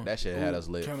lit. That shit had us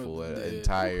lit for an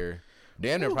entire,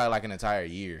 damn near probably like an entire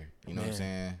year. You know what I'm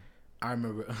saying? I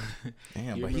remember.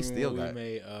 Damn, but he still got.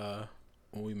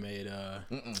 When we made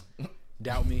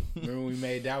Doubt Me. Remember when we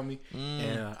made Doubt Me?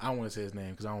 And I don't want to say his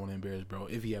name because I don't want to embarrass bro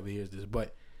if he ever hears this.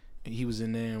 But he was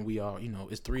in there and we all,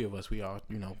 it's 3 of us. We all,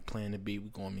 playing the beat. We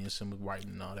going, me and Simba's writing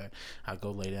and all that. I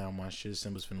go lay down my shit.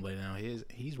 Simba's finna lay down his.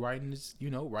 He's writing this,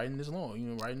 writing this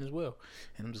long, writing as well.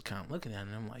 And I'm just kind of looking at it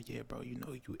and I'm like, yeah, bro,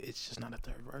 it's just not a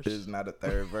third verse. It's not a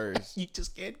third verse. You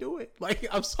just can't do it. Like,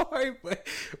 I'm sorry, but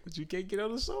you can't get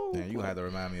on the song. Man, you gonna have to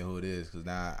remind me of who it is because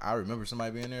now I remember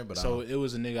somebody being there, but so it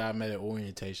was a nigga I met at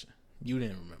orientation. You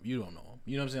didn't remember. You don't know him.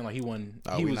 You know what I'm saying? Like, he wasn't.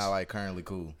 Oh, we not like currently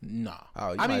cool. Nah.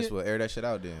 Oh, you might as well air that shit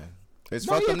out then. It's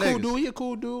no, fuck them niggas. He a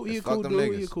cool dude. He a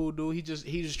cool dude. He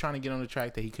just trying to get on the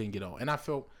track that he couldn't get on, and I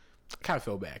kind of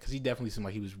felt bad because he definitely seemed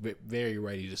like he was very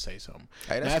ready to say something.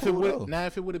 Hey, that's cool. Now,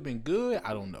 if it would have been good,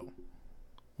 I don't know.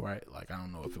 Right? Like, I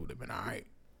don't know if it would have been all right.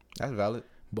 That's valid.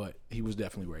 But he was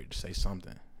definitely ready to say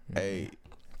something. Hey,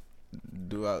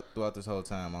 throughout this whole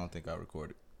time, I don't think I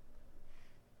recorded.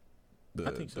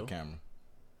 I think so. The camera.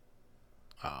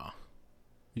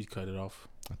 You cut it off.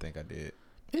 I think I did.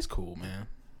 It's cool, man.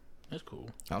 It's cool.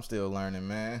 I'm still learning,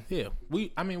 man. Yeah, we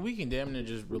can damn near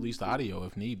just release the audio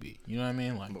if need be. You know what I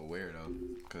mean? Like, But weird though,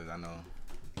 because I know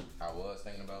I was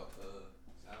thinking about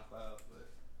SoundCloud, but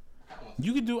I don't want to.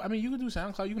 you could do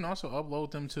SoundCloud. You can also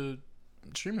upload them to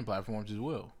streaming platforms as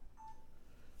well.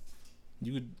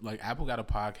 You could, like, Apple got a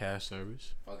podcast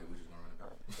service. Fuck it, we just gonna run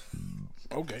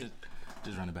it back. Okay.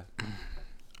 Just run it back.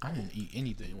 I didn't eat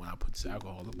anything when I put this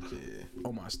alcohol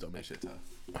on my stomach. That shit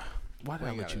tough. Why did We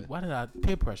I ain't let gotta- you? Why did I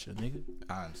peer pressure, nigga?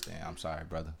 I understand. I'm sorry,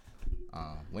 brother.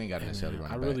 We ain't got to Hey, necessarily man,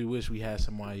 run it I back. really wish we had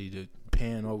somebody to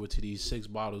pan over to these 6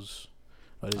 bottles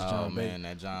of this Oh John Basil. man,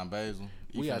 that John Basil.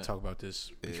 We gotta talk about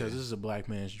this because Yeah. this is a black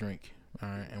man's drink, all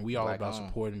right? And we all Black about owned.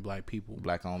 supporting black people.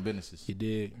 Black-owned businesses. You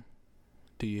dig?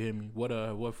 Do you hear me?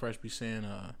 What Fresh be saying?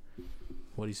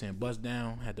 What he saying? Bust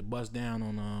down. Had to bust down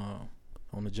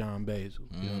on the John Basil.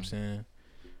 You know what I'm saying?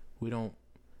 We don't.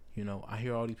 You know, I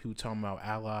hear all these people talking about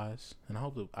allies, and I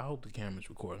hope the camera's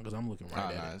recording because I'm looking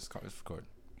right at it. It's recording.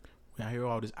 I hear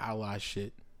all this ally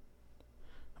shit.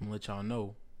 I'm gonna let y'all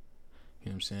know. You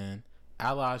know what I'm saying?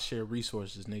 Allies share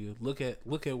resources, nigga. Look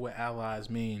at what allies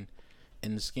mean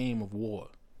in the scheme of war.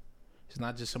 It's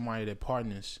not just somebody that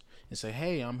partners and say,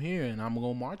 hey, I'm here and I'm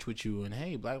gonna march with you, and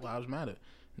hey, Black Lives Matter.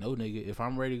 No, nigga, if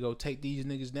I'm ready to go take these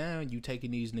niggas down, you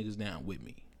taking these niggas down with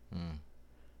me.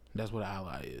 That's what an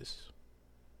ally is.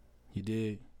 You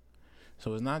dig?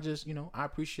 So it's not just, I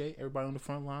appreciate everybody on the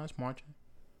front lines marching.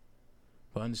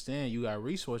 But understand, you got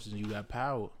resources and you got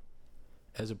power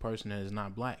as a person that is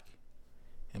not black.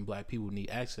 And black people need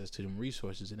access to them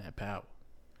resources and that power.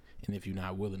 And if you're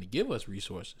not willing to give us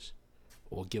resources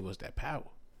or give us that power,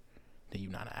 then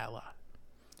you're not an ally.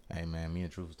 Hey man, me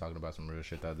and Truth was talking about some real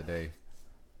shit the other day.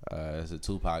 It's a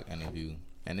Tupac interview,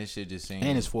 and this shit just seemed.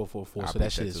 And it's 444, so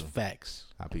that shit is facts.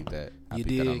 I peeped that. I You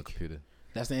peeped that on the dig? computer.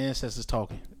 That's the ancestors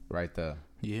talking. Right there.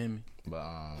 You hear me?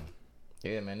 But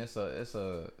yeah, man, it's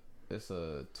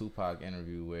a Tupac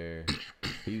interview where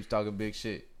he was talking big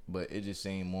shit, but it just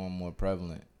seemed more and more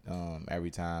prevalent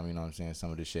every time. You know what I'm saying?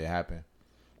 Some of this shit happened,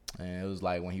 and it was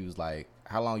like when he was like,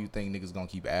 "How long you think niggas gonna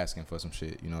keep asking for some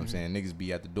shit?" You know what I'm saying? Niggas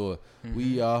be at the door.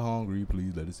 We are hungry,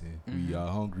 please let us in. We are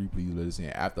hungry, please let us in.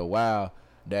 After a while,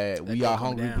 that we door are come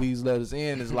hungry, down. please let us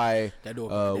in is like, That door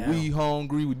come down. we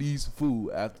hungry, we need some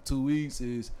food. After 2 weeks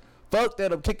is, fuck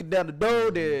that, I'm kicking down the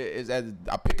door. There is, I'm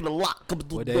picking the lock, coming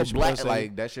through What the they door, black. supposed to say,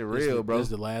 Like that shit real, bro. This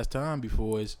is the last time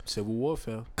before it's Civil War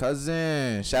fell.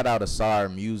 Cousin, shout out to SAR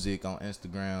Music on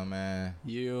Instagram, man.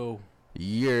 Yo.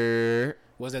 Yeah.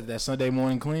 Was that Sunday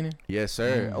morning cleaning? Yes,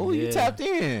 sir. Oh, you yeah. tapped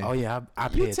in. Oh yeah, I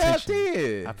pay You attention. tapped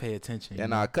in. I pay attention. Yeah, you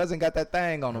nah, know? cousin got that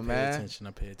thing on I him, pay man. attention.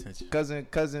 I pay attention.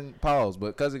 Cousin, pause,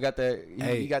 but cousin got that.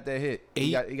 Hey, he got that hit.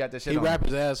 He got that shit He on rap him.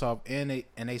 his ass off, and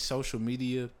they social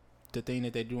media, the thing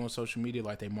that they do on social media,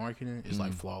 like they marketing, is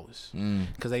like flawless.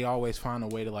 Because they always find a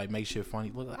way to like make shit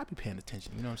funny. Look, I be paying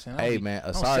attention. You know what I'm saying? I Hey, be, man, I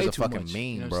don't Asar is say a too fucking much, meme,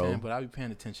 you know what bro. I'm saying? But I be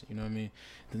paying attention. You know what I mean?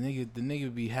 The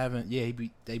nigga be having, they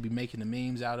be making the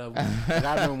memes out of him. Like,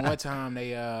 I remember one time they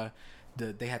had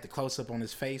the close up on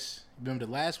his face. Remember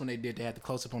the last one they did? They had the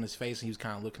close up on his face, and he was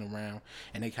kind of looking around,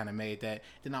 and they kind of made that.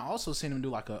 Then I also seen him do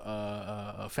like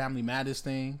a Family Matters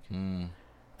thing.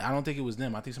 I don't think it was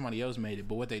them. I think somebody else made it.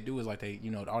 But what they do is like they,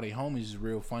 all their homies is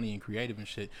real funny and creative and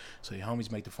shit. So your homies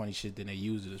make the funny shit, then they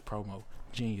use it as promo.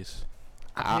 Genius.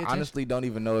 I honestly don't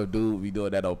even know if dude be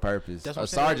doing that on purpose. That's what I'm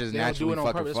Asar saying. just They don't do naturally it on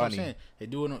fucking purpose. That's what I'm funny. saying. They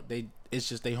do it. It's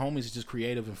just they homies is just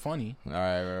creative and funny. All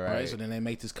right. So then they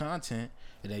make this content,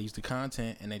 and they use the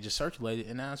content, and they just circulate it,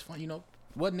 and now it's fun.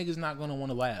 What niggas not gonna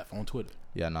want to laugh on Twitter?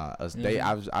 Yeah, nah.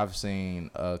 know I've seen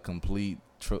a complete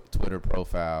Twitter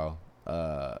profile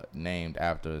named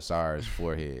after Asar's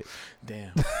forehead.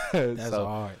 Damn, that's So,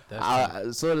 hard. That's hard.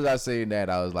 As soon as I seen that,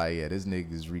 I was like, yeah, this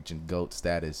nigga's reaching GOAT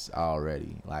status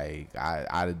already. Like,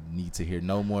 I need to hear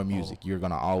no more music. You're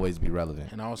going to always be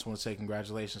relevant. And I also want to say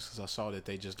congratulations because I saw that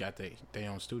they just got their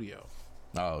own studio.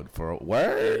 Oh, for a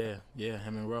word? Yeah,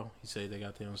 him and Ro. He said they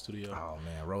got their own studio. Oh,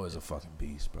 man, Ro is a fucking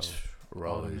beast, bro. All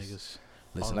Ro them is. niggas.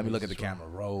 Listen, let me look at the camera.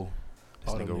 Ro. This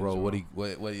All them nigga Ro.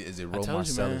 niggas, What is it? I Ro told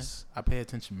you, man. Marcellus. I pay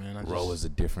attention, man. Ro is a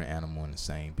different animal in the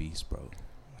same beast, bro.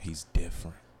 He's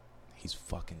different. He's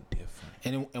fucking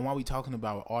different. And while we talking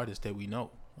about artists that we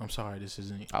know, I'm sorry, this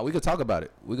isn't. We could talk about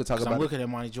it. I'm looking at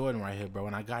Monty Jordan right here, bro,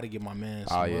 and I gotta give my man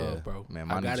some love, bro.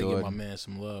 Man, I gotta give my man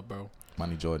some love, bro.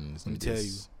 Monty Jordan is.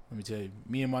 Let me tell you.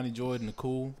 Me and Monty Jordan are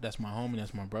cool. That's my homie.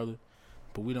 That's my brother.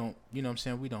 But we don't. You know what I'm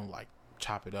saying? We don't like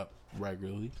chop it up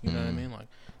regularly. You know what I mean? Like,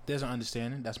 there's an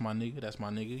understanding. That's my nigga. That's my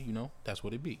nigga. That's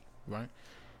what it be, right?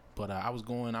 But I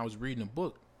was reading a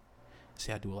book.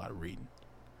 See, I do a lot of reading.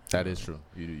 That is true.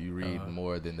 You read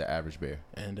more than the average bear.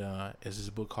 And it's this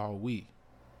book called We.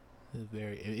 It's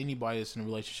very, anybody that's in a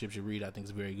relationship should read. I think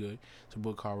it's very good. It's a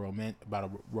book called about a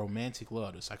romantic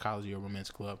love, the psychology of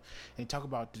romantic love, and talk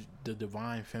about the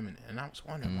divine feminine. And I was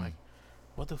wondering, like,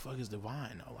 what the fuck is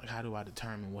divine though? Like, how do I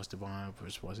determine what's divine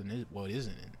versus what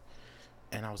isn't?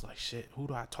 And I was like, shit, who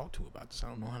do I talk to about this? I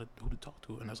don't know who to talk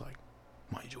to. And I was like,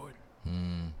 Mike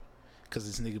Jordan, because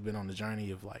this nigga been on the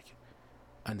journey of like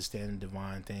understanding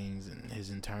divine things and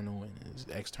his internal and his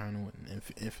external and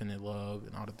infinite love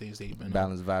and all the things that he's been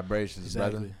balanced vibrations,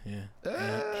 exactly, brother.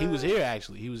 Yeah. He was here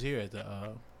actually. He was here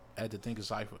at the Thinker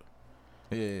Cypher.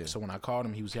 Yeah. So when I called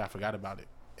him, he was here. I forgot about it,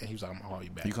 and he was like, "I'm gonna call you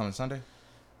back." You coming Sunday?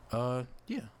 Yeah, I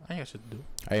ain't got shit to do.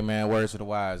 Hey man, words to the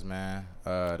wise, man.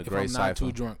 The great if I'm not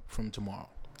too drunk from tomorrow.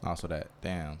 Also that.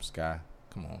 Damn, Sky.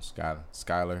 Come on,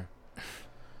 Skyler.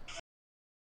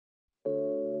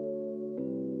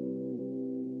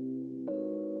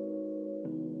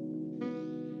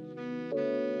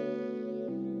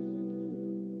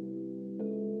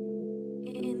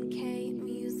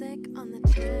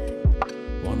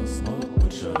 Wanna smoke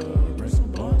with ya, bring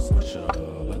some blunts with ya,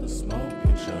 let the smoke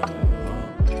hit ya,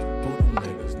 Who them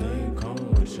niggas, they ain't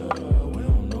come with ya, we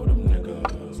don't know them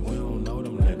niggas,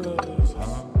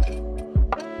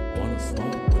 Wanna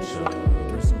smoke with ya,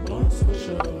 bring some blunts with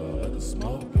ya, let the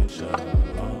smoke hit ya,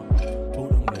 Who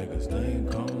them niggas, they ain't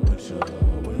come with ya,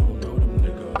 we don't know them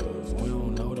niggas,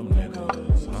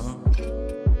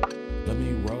 Let me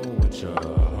roll with ya,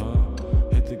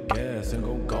 Hit the gas and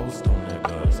go ghost on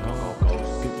niggas,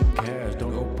 Get the cash,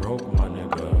 don't go broke, my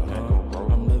nigga,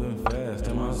 I'm living fast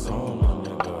in my zone, my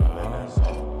nigga,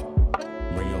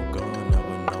 Bring your gun,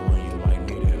 never know when you might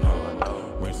need it,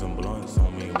 Bring some blunts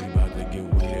on me, we bout to get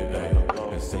weeded,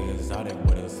 They say exotic,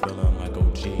 but it's feeling like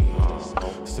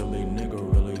OG, Silly nigga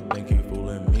really think he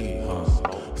fooling me,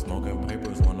 Smoking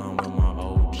papers when I'm with my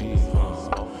OG,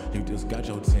 You just got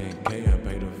your 10K and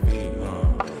pay the fee,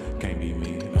 Can't be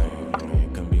me,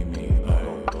 Can be me,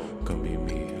 Can be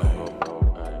me,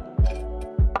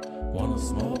 Wanna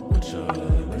smoke with ya,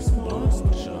 bring some blunts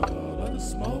with ya, let the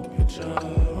smoke hit ya,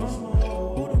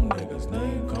 Who them niggas, they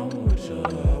ain't come with ya,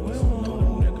 we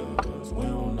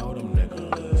don't know them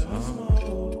niggas,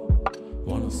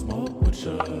 Wanna smoke with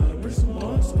ya, bring some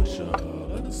blunts with ya,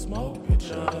 let the smoke hit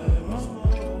ya,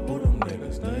 Who them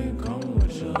niggas, they ain't come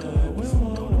with ya, we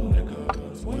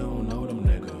don't know them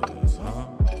niggas,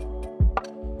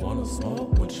 Wanna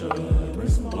smoke with ya, bring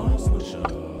some blunts with ya,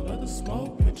 let the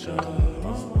smoke hit ya,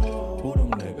 Who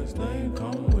them niggas, they ain't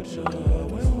come with ya,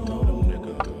 we don't know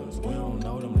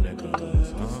them niggas,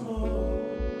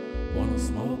 Wanna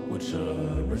smoke with ya,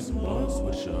 bring some blunts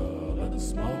with ya, let the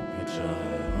smoke hit ya,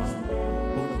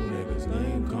 Who them niggas, they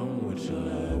ain't come with ya,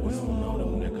 we don't know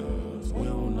them niggas,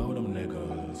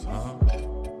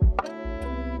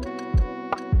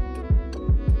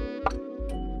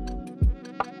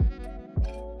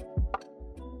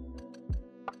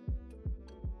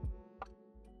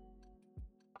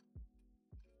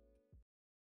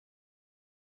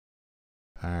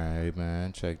 Alright,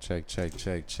 man. Check.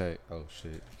 Oh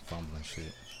shit. Fumbling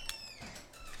shit.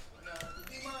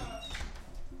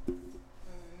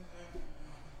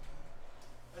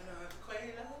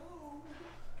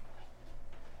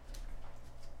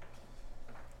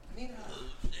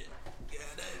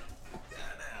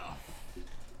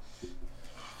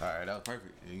 Alright, that was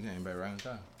perfect. You came back right in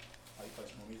time. Are you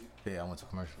playing more music? Yeah, I went to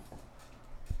commercial.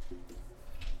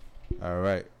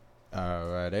 Alright.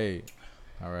 Hey.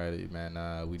 Alrighty, man.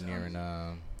 We nearing.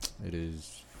 It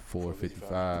is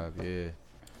 4:55. Yeah.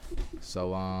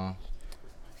 So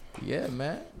yeah,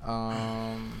 man.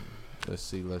 Let's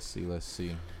see.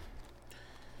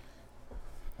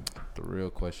 The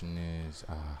real question is,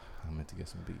 I meant to get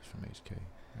some beats from HK.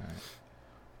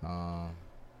 All right.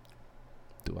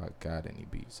 Do I got any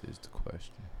beats? Is the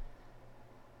question.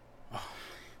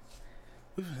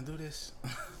 We gonna do this.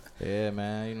 Yeah,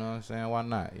 man, you know what I'm saying? Why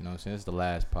not? You know what I'm saying? It's the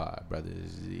last pod, brother.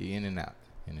 It's in and out,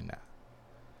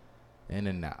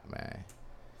 man.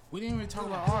 We didn't even talk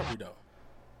about Aubrey, though.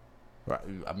 Right.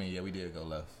 I mean, yeah, we did go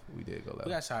left. We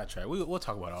got sidetracked. We'll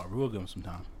talk about Aubrey. We'll give him some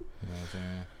time. You know what I'm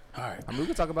saying? All right. I mean, we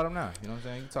can talk about him now. You know what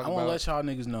I'm saying? I want to let y'all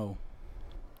niggas know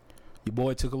your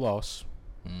boy took a loss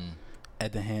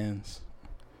at the hands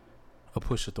of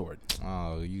Pusha Thornton.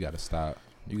 Oh, you got to stop.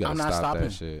 You got to stop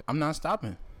that shit. I'm not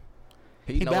stopping.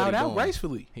 He bowed out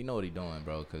gracefully. He know what he doing,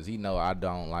 bro, because he know I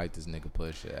don't like this nigga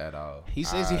Pusha at all. He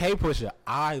says he hate Pusha.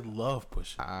 I love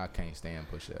Pusha. I can't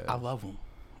stand Pusha. I love him.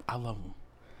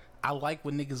 I like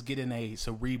when niggas get in a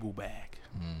cerebral bag.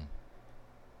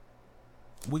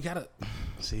 we gotta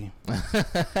see.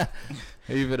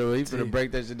 He finna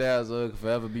break that shit down so it can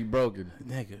forever be broken.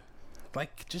 Nigga,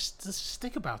 like, just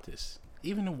think about this.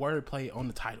 Even the wordplay on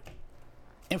the title.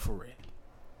 Infrared.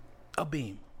 A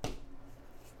beam.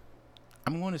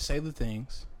 I'm going to say the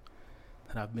things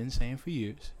that I've been saying for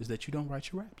years, is that you don't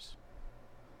write your raps.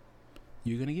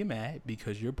 You're going to get mad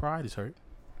because your pride is hurt.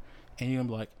 And you're going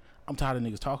to be like, I'm tired of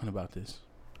niggas talking about this.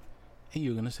 And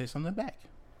you're going to say something back.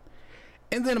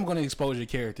 And then I'm going to expose your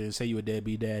character and say you a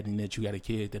deadbeat dad and that you got a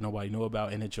kid that nobody know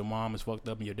about and that your mom is fucked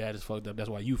up and your dad is fucked up. That's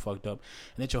why you fucked up.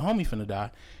 And that your homie finna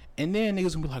die. And then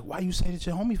niggas going to be like, why you say that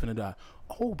your homie finna die?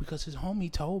 Oh, because his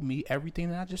homie told me everything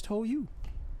that I just told you.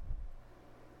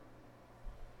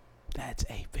 That's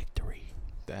a victory.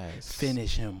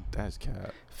 Finish him. That's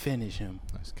cap. Finish him.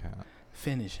 That's cap.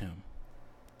 Finish him.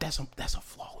 That's a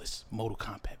flawless Mortal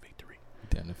Kombat victory.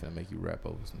 Damn, if I make you rap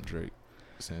over some Drake.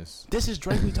 Since this is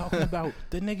Drake we talking about.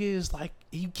 The nigga is like,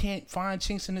 he can't find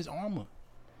chinks in his armor,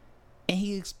 and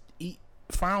he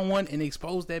found one and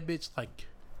exposed that bitch. Like,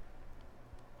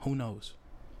 who knows?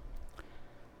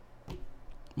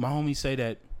 My homie say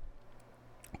that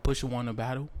Pusha won a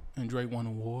battle and Drake won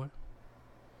a war.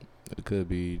 It could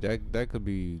be that could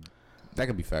be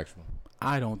factual.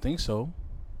 I don't think so,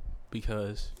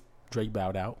 because Drake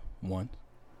bowed out. One,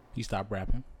 he stopped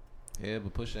rapping. Yeah,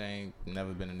 but Pusha ain't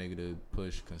never been a nigga to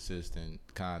push consistent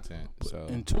content. So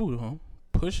and two,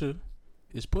 Pusha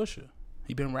is Pusha.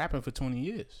 He been rapping for 20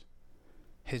 years.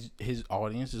 His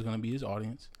audience is gonna be his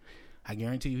audience. I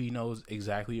guarantee you, he knows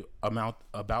exactly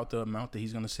about the amount that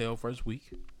he's gonna sell first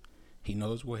week. He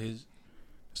knows what his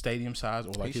stadium size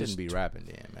or like he shouldn't be rapping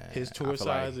then, man. His tour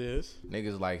size like is.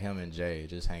 Niggas like him and Jay,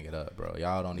 just hang it up, bro.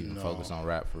 Y'all don't even focus on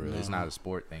rap for real. It's not a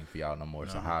sport thing for y'all no more.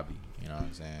 It's a hobby. You know what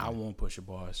I'm saying? I won't Pusha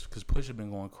bars because Pusha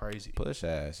been going crazy. Push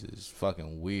ass is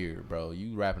fucking weird, bro.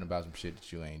 You rapping about some shit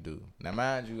that you ain't do. Now,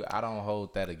 mind you, I don't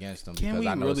hold that against him. Can because we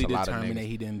I know really it's a lot of determine niggas. that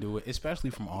he didn't do it, especially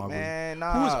from Aubrey? Man,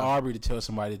 nah. Who is Aubrey to tell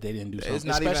somebody that they didn't do something? It's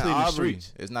not especially even in the Aubrey.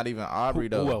 streets. It's not even Aubrey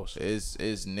though. Who else? It's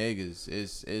niggas.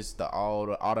 It's the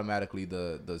automatically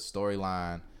the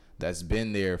storyline that's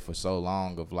been there for so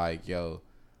long of like, yo,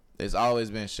 it's always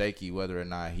been shaky whether or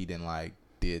not he didn't like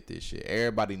did this shit.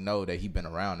 Everybody know that he been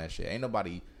around that shit. Ain't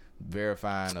nobody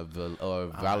verifying or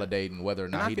validating whether or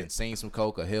not he didn't seen some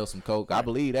coke or held some coke. Right. I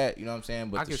believe that, you know what I'm saying?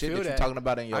 But the shit that you're talking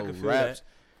about in your raps,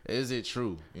 is it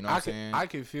true? You know what I'm saying? I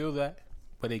can feel that,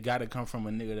 but it got to come from a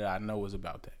nigga that I know is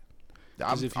about that.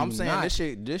 I'm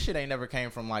saying this shit ain't never came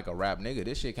from like a rap nigga.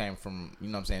 This shit came from, you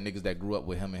know what I'm saying, niggas that grew up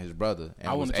with him and his brother. And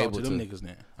I want to talk to them niggas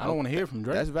then. I don't want to hear from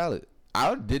Drake. That's valid.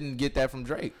 I didn't get that from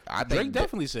Drake. Drake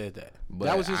definitely said that.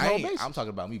 That was his whole basis. I'm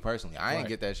talking about me personally. I ain't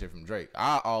get that shit from Drake.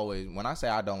 I always, when I say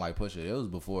I don't like Pusha, it was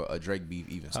before a Drake beef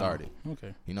even started.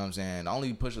 Okay. You know what I'm saying? The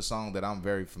only Pusha song that I'm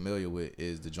very familiar with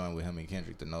is the joint with him and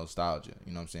Kendrick, the Nostalgia.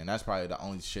 You know what I'm saying? That's probably the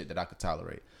only shit that I could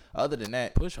tolerate. Other than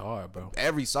that, push hard, bro.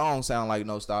 Every song sound like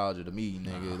Nostalgia to me,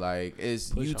 nigga. Like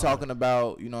it's push you hard. Talking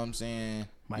about, you know what I'm saying?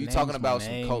 You talking about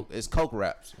some coke? It's coke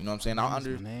raps. You know what I'm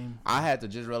saying? I had to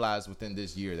just realize within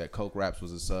this year that coke raps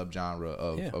was a subgenre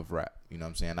of rap. You know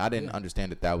what I'm saying? I didn't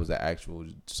understand that was an actual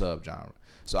subgenre.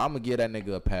 So I'm gonna give that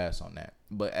nigga a pass on that.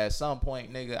 But at some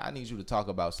point, nigga, I need you to talk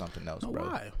about something else, bro.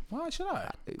 Why? Why should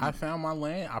I? I found my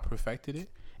lane. I perfected it.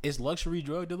 It's luxury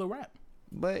drug dealer rap.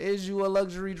 But is you a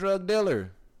luxury drug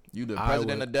dealer? You the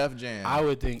president of Def Jam. I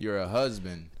would think you're a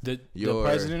husband. The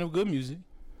president of good music,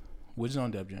 which is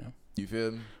on Def Jam. You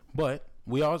feel me? But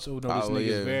we also know this nigga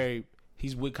is very.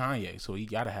 He's with Kanye, so he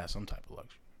gotta have some type of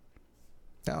luxury.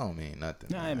 That don't mean nothing.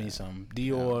 Nah, I mean something.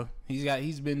 Dior. Yeah.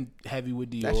 He's been heavy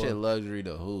with Dior. That shit luxury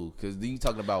to who? Because you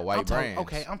talking about white brands.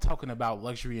 Okay, I'm talking about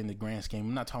luxury in the grand scheme.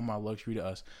 I'm not talking about luxury to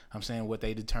us. I'm saying what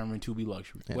they determine to be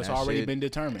luxury. What's already been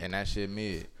determined. And that shit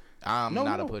mid. I'm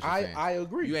not a Pusha fan. I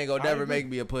agree. You ain't gonna never make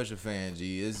me a Pusha fan,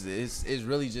 G. It's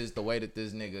really just the way that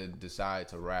this nigga decided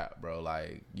to rap, bro.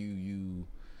 Like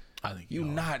I think you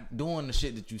not doing the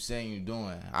shit that you saying you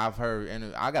doing. I've heard,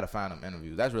 and I gotta find them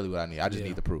interviews. That's really what I need. I just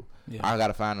need the proof. Yeah. I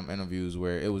gotta find them interviews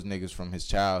where it was niggas from his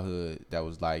childhood that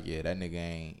was like, yeah, that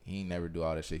nigga he never do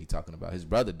all that shit he talking about. His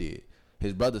brother did.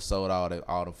 His brother sold all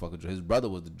the fucking drugs. His brother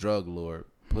was the drug lord.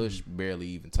 Push barely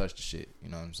even touched the shit. You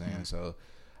know what I'm saying? So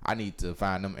I need to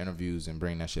find them interviews and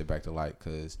bring that shit back to light,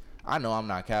 because I know I'm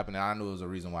not capping it. I knew it was a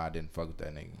reason why I didn't fuck with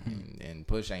that nigga. And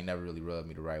Push ain't never really rubbed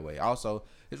me the right way. Also,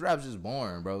 his rap's just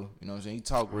boring, bro. You know what I'm saying? He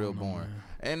talk real boring.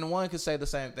 And one could say the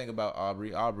same thing about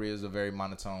Aubrey. Aubrey is a very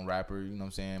monotone rapper. You know what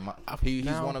I'm saying? He's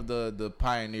one of the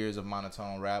pioneers of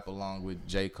monotone rap, along with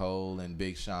J. Cole and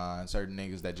Big Sean. Certain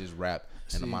niggas that just rap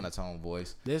in a monotone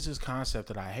voice. There's this concept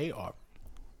that I hate Aubrey.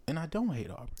 And I don't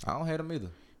hate Aubrey. I don't hate him either.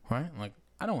 Right? Like,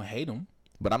 I don't hate him.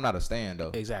 But I'm not a stan though.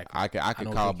 Exactly. I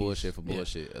can call bullshit for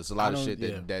bullshit. It's a lot of shit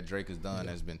that Drake has done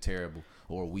has been terrible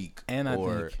or weak and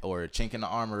or chink in the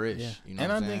armor ish. Yeah. You know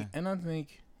what I'm saying? And I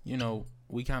think, you know,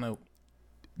 we kind of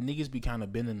niggas be kind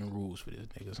of bending the rules for this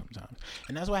nigga sometimes,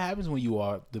 and that's what happens when you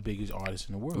are the biggest artist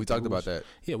in the world. We talked about that.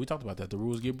 Yeah, we talked about that. The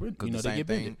rules get bent. You know, they get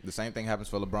bent. The same thing happens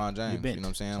for LeBron James. You know what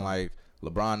I'm saying? Like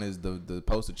LeBron is the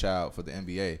poster child for the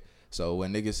NBA. So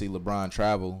when niggas see LeBron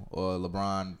travel or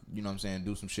LeBron, you know what I'm saying,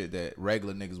 do some shit that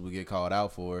regular niggas would get called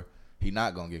out for, he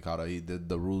not gonna get called out.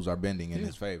 The rules are bending in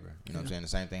his favor. You know what I'm saying? The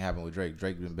same thing happened with Drake.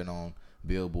 Drake been on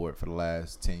Billboard for the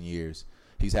last 10 years.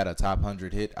 He's had a top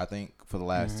 100 hit, I think, for the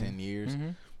last 10 years.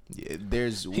 Yeah,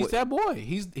 he's that boy.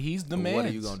 He's the man. What are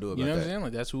you gonna do about that? You know what I'm saying?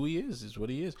 Like that's who he is. Is what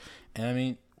he is. And I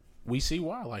mean, we see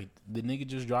why. Like the nigga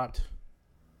just dropped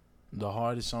the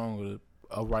hardest song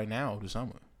of right now of the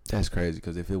summer. That's crazy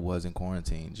because if it wasn't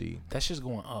quarantine, G, that's just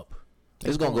going up.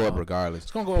 It's gonna go up regardless.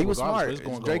 It's gonna go up. He was smart.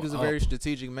 Drake is a very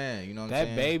strategic man. You know what I'm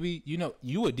saying? That baby, you know,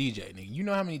 you a DJ nigga. You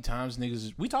know how many times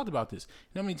niggas? We talked about this.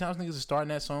 You know how many times niggas are starting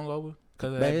that song over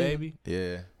because of that baby?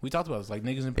 Yeah. We talked about this, like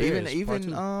niggas in Paris.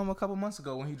 Even a couple months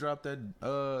ago when he dropped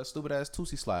that stupid ass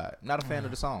Tootsie slide. Not a fan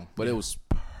of the song, but it was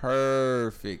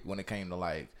perfect when it came to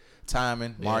like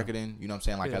timing, marketing, you know what I'm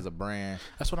saying, like as a brand.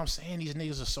 That's what I'm saying. These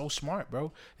niggas are so smart,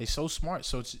 bro. They so smart.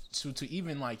 So to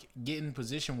even like get in a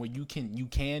position where you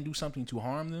can do something to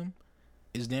harm them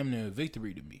is damn near a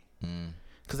victory to me.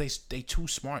 Cause they too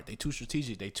smart, they too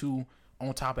strategic, they too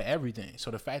on top of everything.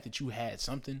 So the fact that you had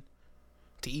something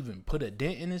to even put a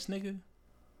dent in this nigga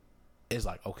is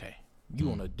like, okay,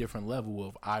 you on a different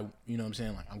level of you know what I'm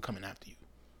saying, like I'm coming after you.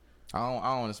 I don't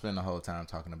want to spend the whole time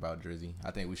talking about Drizzy.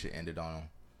 I think we should end it on him.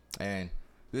 And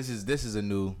this is a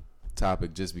new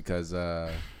topic just because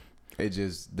the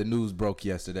news broke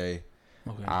yesterday.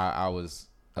 Okay. I was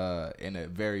in a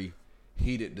very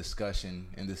heated discussion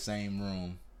in the same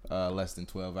room less than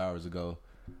 12 hours ago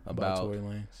about Tory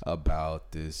Lanez.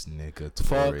 About this nigga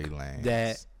Tory Lanez.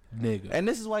 That nigga. And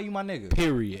this is why you my nigga.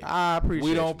 Period. I appreciate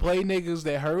we don't play niggas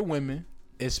that hurt women,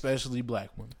 especially black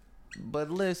women.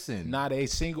 But listen, not a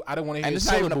single. I don't want to hear a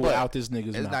syllable out this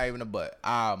nigga's mouth. It's not even a but.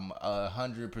 I'm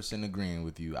 100% agreeing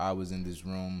with you. I was in this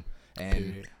room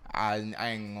and I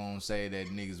ain't gonna say that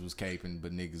niggas was caping,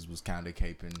 but niggas was kind of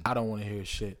caping. I don't want to hear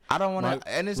shit. I don't want to,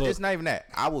 and it's not even that.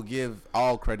 I will give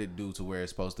all credit due to where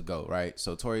it's supposed to go, right?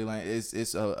 So Tory Lanez,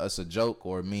 it's a joke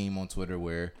or a meme on Twitter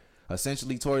where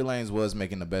essentially Tory Lanez was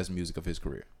making the best music of his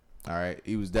career. All right,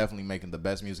 he was definitely making the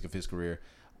best music of his career.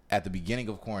 At the beginning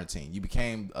of quarantine, you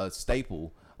became a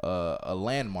staple, a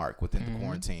landmark within the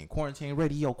quarantine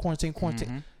radio,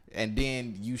 quarantine, and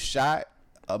then you shot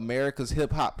America's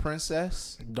hip hop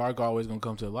princess. Dark always gonna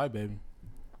come to the light, baby.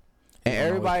 And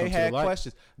everybody had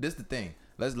questions. This is the thing.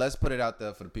 Let's put it out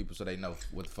there for the people so they know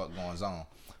what the fuck goes on.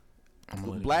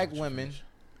 Black women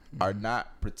are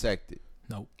not protected.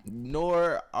 Nope.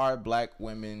 Nor are black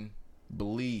women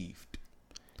believed.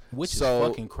 Which is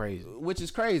fucking crazy. Which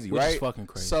is crazy, right? Which is fucking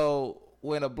crazy. So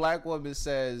when a black woman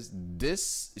says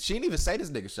this, she didn't even say this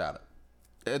nigga shot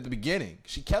her at the beginning.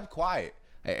 She kept quiet,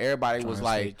 and everybody was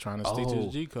like, trying to stick to the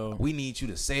G code. We need you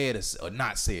to say it or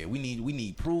not say it. We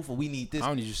need proof, or we need this. I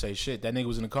don't need you to say shit. That nigga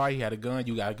was in the car. He had a gun.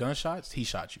 You got gunshots. He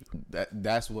shot you.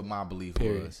 That's what my belief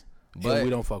was. But and we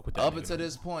don't fuck with that. Up until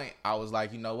this point, I was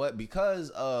like, you know what?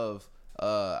 Because of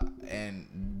and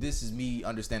this is me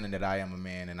understanding that I am a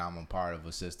man and I'm a part of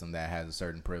a system that has a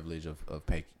certain privilege of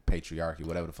patriarchy,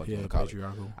 whatever the fuck you want to call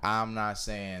it. I'm not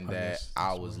saying that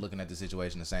I was looking at the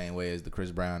situation the same way as the Chris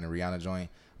Brown and Rihanna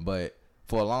joint, but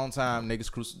for a long time,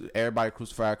 everybody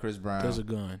crucified Chris Brown. There's a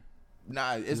gun.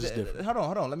 Nah, it's different.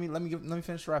 Hold on. Let me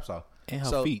finish the raps off. And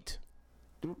her feet.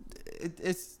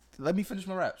 Let me finish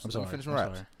my raps. Let me finish my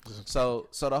raps. So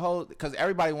the whole, because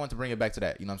everybody wanted to bring it back to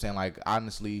that. You know what I'm saying? Like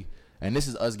honestly. And this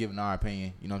is us giving our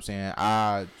opinion. You know what I'm saying?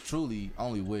 I truly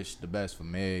only wish the best for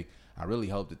Meg. I really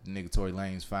hope that the nigga Tory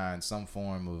Lanez finds some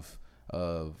form of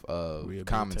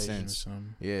common sense.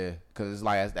 Yeah, because it's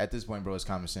like at this point, bro, it's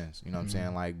common sense. You know what I'm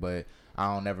saying? Like, but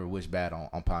I don't ever wish bad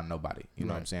upon nobody. You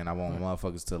know what I'm saying? I want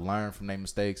motherfuckers to learn from their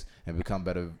mistakes and become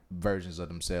better versions of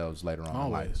themselves later on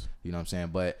in life. You know what I'm saying?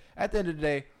 But at the end of the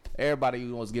day, everybody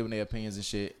was giving their opinions and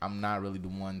shit. I'm not really the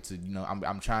one to, you know,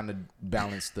 I'm trying to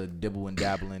balance the dibble and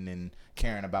dabbling and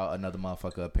caring about another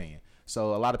motherfucker opinion.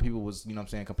 So a lot of people was, you know what I'm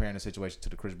saying, comparing the situation to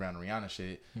the Chris Brown and Rihanna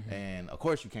shit. And of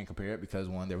course you can't compare it because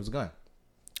one, there was a gun.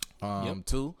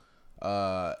 Two,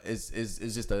 it's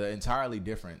just an entirely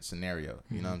different scenario.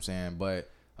 You know what I'm saying? But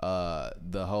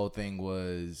the whole thing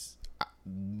was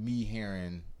me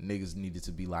hearing niggas needed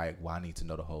to be like, well, I need to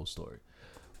know the whole story.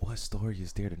 What story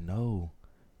is there to know?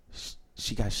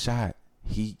 She got shot.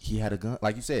 he had a gun.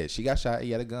 Like you said, she got shot.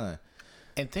 He had a gun.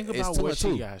 And think about where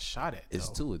she got shot at. It's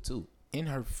 2-2. In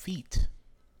her feet.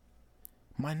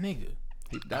 My nigga.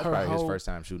 That's probably his first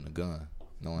time shooting a gun.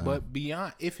 But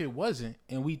beyond, if it wasn't,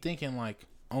 and we thinking like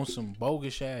on some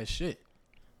bogus ass shit,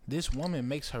 this woman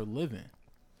makes her living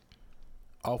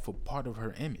off of part of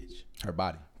her image. Her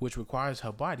body. Which requires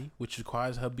her body, which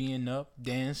requires her being up,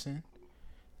 dancing.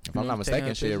 If I'm not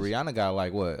mistaken, shit, Rihanna got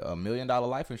like what, $1 million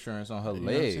life insurance on her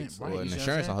legs, or an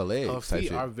insurance on her legs. Her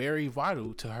feet are very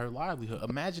vital to her livelihood.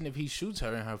 Imagine if he shoots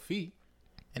her in her feet,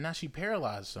 and now she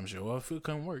paralyzed some shit, or her foot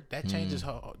couldn't work. That changes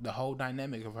the whole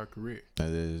dynamic of her career. That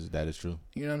is true.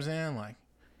 You know what I'm saying? Like,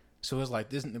 so it's like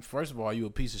this. First of all, you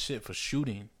a piece of shit for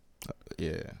shooting.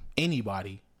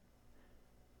 Anybody.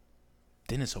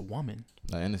 Then it's a woman,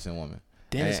 an innocent woman.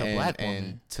 Then it's a black woman.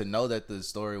 And to know that the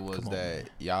story was that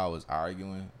y'all was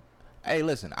arguing. Hey,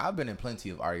 listen, I've been in plenty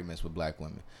of arguments with black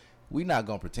women. We not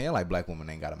gonna pretend like black women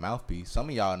ain't got a mouthpiece. Some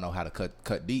of y'all know how to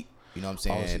cut deep. You know what I'm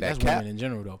saying? See, that's women in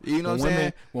general, though. You know what I'm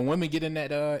saying? When women get in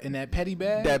that petty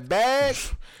bag,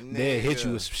 they hit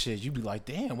you with some shit. You be like,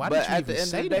 damn, why did you even say that? But at the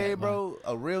end of the day, bro,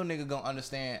 a real nigga gonna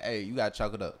understand. Hey, you gotta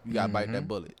chalk it up. You gotta bite that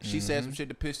bullet. She said some shit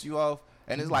to piss you off.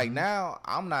 And it's like now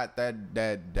I'm not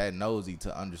that nosy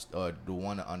to understand or to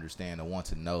want to understand or want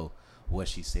to know what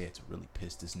she said to really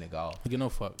piss this nigga off. You get no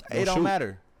fuck. It don't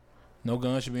matter. No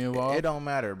gun should be involved. It don't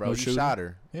matter, bro. No you shooting. Shot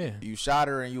her. Yeah. You shot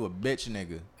her and you a bitch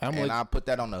nigga. I put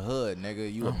that on the hood,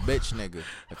 nigga. You a bitch nigga.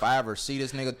 If I ever see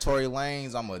this nigga Tory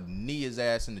Lanez, I'm going to knee his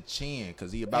ass in the chin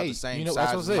because he about the same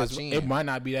size as my chin. It might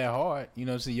not be that hard. You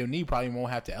know, so your knee probably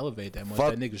won't have to elevate that much.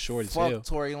 That nigga short as hell. Fuck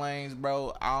Tory Lanez,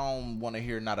 bro. I don't want to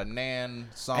hear not a Nan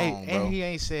song, bro. And he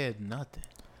ain't said nothing.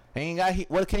 He ain't got.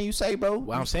 What can you say, bro?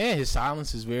 Well, I'm saying his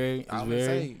silence is very.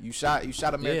 You shot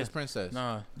America's princess.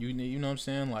 Nah, you know what I'm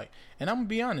saying. Like, and I'm gonna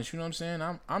be honest. You know what I'm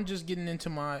saying. I'm just getting into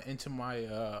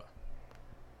my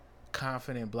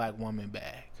confident black woman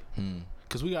bag.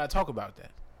 Because we gotta talk about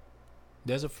that.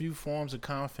 There's a few forms of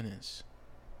confidence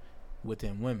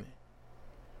within women.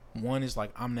 One is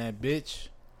like, I'm that bitch,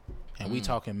 and we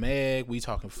talking Meg, we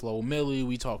talking Flo Milli,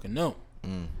 we talking them.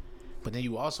 But then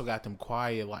you also got them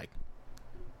quiet like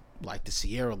the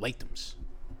Sierra Lathams.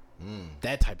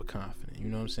 That type of confident, you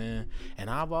know what I'm saying? And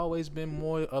I've always been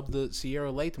more of the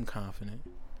Sierra Latham confident.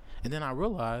 And then I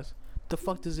realized, the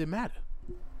fuck does it matter?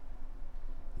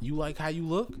 You like how you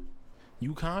look?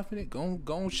 You confident?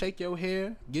 Go shake your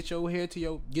hair. Get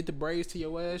the braids to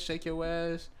your ass. Shake your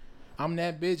ass. I'm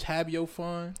that bitch. Have your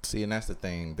fun. See, and that's the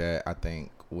thing that I think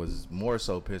was more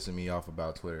so pissing me off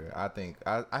about Twitter. I think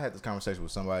I had this conversation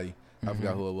with somebody. I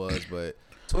forgot who it was, but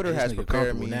Twitter has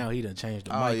prepared me. Now he done changed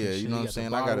the mic. Oh yeah, you know what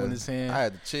I'm saying. I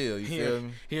had to chill. You feel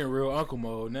me? He in real uncle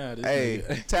mode now.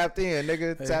 Tapped in,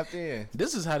 nigga. Hey, tapped in.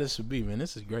 This is how this should be, man.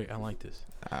 This is great. I like this.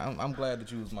 I'm glad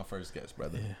that you was my first guest,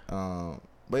 brother. Yeah.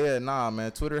 But yeah, nah,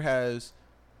 man. Twitter has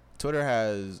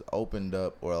opened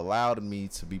up or allowed me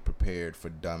to be prepared for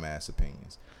dumbass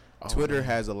opinions. Twitter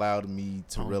has allowed me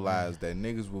to realize that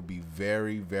niggas will be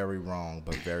very, very wrong,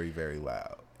 but very, very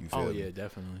loud. You feel me? Yeah,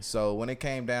 definitely. So when it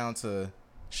came down to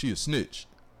she a snitch,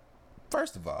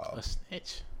 first of all, a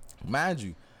snitch. Mind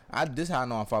you, this is how I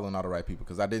know I'm following all the right people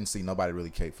because I didn't see nobody really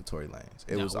cape for Tory Lanez.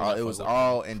 It was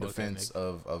all in defense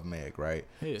of Meg, right?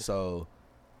 Yeah. So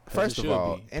first of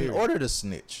all, in order to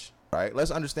snitch, right?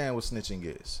 Let's understand what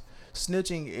snitching is.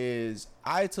 Snitching is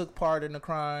I took part in the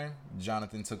crime.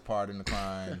 Jonathan took part in the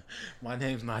crime. My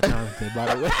name's not Jonathan,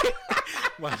 by the way.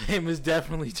 My name is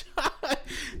definitely John.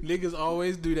 Niggas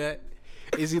always do that.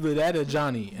 It's either that or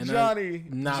Johnny. And Johnny.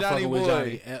 Not Johnny fucking boy. with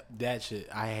Johnny. That shit.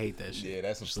 I hate that shit. Yeah,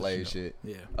 that's some slave shit.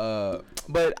 Yeah.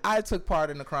 But I took part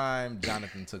in the crime.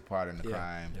 Jonathan took part in the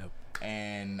crime. Yep.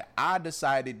 And I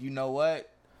decided, you know what?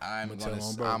 I'm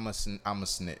a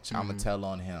snitch. I'm gonna tell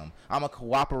on him. I'm gonna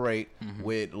cooperate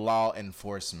with law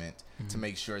enforcement to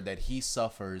make sure that he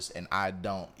suffers and I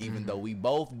don't, even though we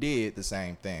both did the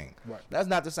same thing. Right. That's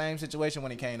not the same situation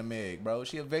when it came to Meg, bro.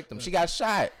 She a victim. She got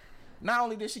shot. Not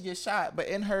only did she get shot, but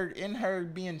in her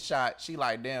being shot, she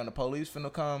like, damn, the police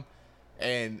finna come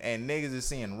and niggas is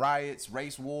seeing riots,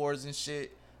 race wars and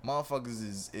shit.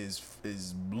 Motherfuckers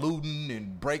is looting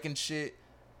and breaking shit.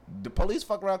 The police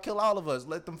fuck around, kill all of us.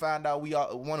 Let them find out we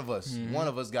are one of us. One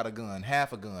of us got a gun,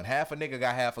 half a gun. Half a nigga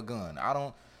got half a gun. I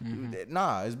don't.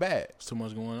 Nah, it's bad. It's too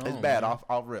much going on. It's bad off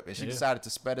rip. And she decided to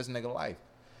spare this nigga life.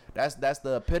 That's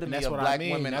the epitome of black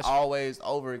women always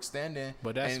overextending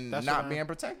and not being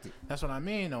protected. That's what I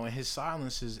mean, though. And his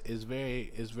silence is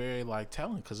very like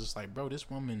telling, because it's like, bro, this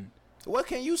woman. What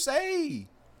can you say?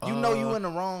 You know you in the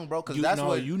wrong, bro. Because that's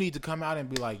what you need to come out and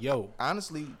be like, yo.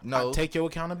 Honestly, no. Take your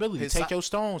accountability. Take your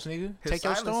stones, nigga. Take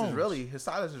your stones. His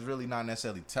silence is really not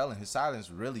necessarily telling. His silence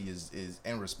really is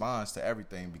in response to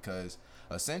everything, because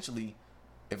essentially,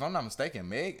 if I'm not mistaken,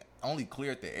 Meg only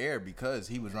cleared the air because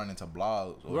he was running to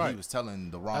blogs or he was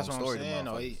telling the wrong story. That's what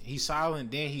I'm saying. He's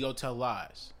silent, then he go tell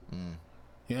lies. You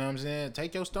know what I'm saying?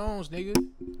 Take your stones, nigga.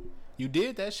 You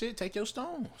did that shit. Take your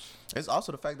stones. It's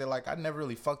also the fact that like I never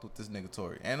really fucked with this nigga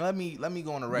Tory, and let me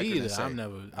go on the record and say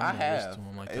I have. To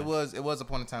him like it was a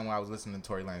point in time when I was listening to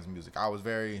Tory Lanez music. I was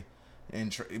very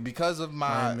because of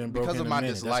my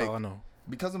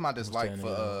dislike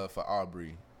for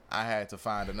Aubrey. I had to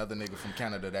find another nigga from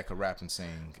Canada that could rap and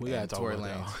sing. We gotta talk Tory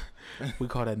Lanez. We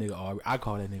call that nigga Aubrey. I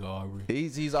call that nigga Aubrey.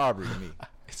 He's Aubrey to me.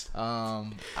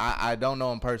 I don't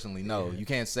know him personally. No, you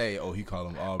can't say, oh, he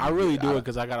called him Aubrey. I really do it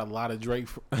because I got a lot of Drake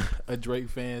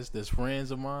fans that's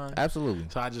friends of mine. Absolutely.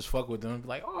 So I just fuck with them.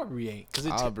 Like Aubrey ain't, because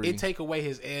it take away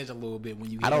his edge a little bit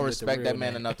when you. I don't respect that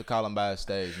man enough to call him by his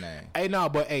stage name. Hey, no,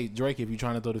 but hey, Drake, if you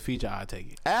trying to throw the feature, I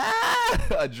take it.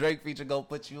 A Drake feature go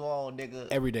put you on, nigga.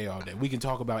 Every day, all day. We can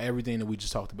talk about everything that we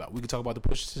just talked about. We can talk about the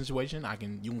push situation.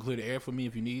 You can clear the air for me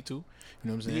if you need to. You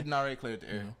know what I'm saying? He didn't already clear the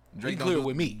air. You know? Drake can clear it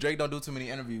with me. Drake don't do too many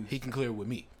interviews. He can clear it with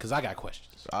me because I got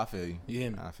questions. I feel you. You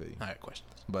hear me? I feel you. I got questions.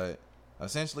 But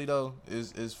essentially though,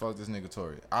 is fuck this nigga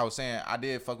Tory. I was saying I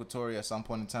did fuck with Tory at some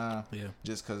point in time. Yeah.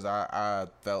 Just because I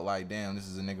felt like, damn, this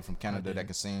is a nigga from Canada that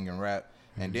can sing and rap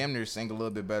and damn near sing a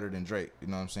little bit better than Drake. You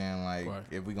know what I'm saying? Like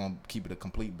if we gonna keep it a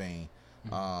complete bean.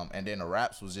 And then the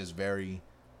raps was just very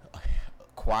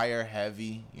choir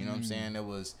heavy. You know what I'm saying?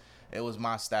 It was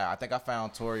my style. I think I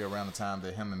found Tory around the time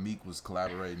that him and Meek was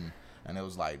collaborating, and it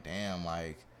was like, damn,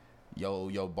 like,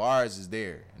 yo, bars is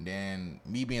there. And then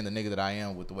me being the nigga that I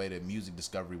am with the way that music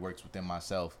discovery works within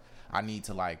myself, I need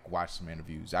to like watch some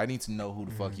interviews. I need to know who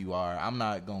the fuck you are. I'm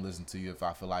not gonna listen to you if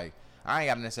I feel like I ain't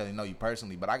gotta necessarily know you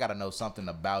personally, but I gotta know something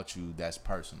about you that's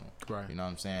personal. Right. You know what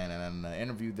I'm saying? And then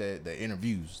the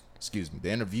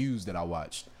interviews that I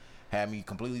watched had me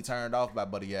completely turned off by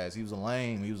Buddy Ass. He was a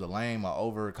lame, an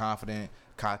overconfident,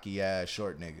 cocky ass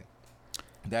short nigga.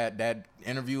 That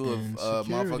interview of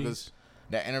motherfuckers,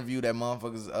 that interview that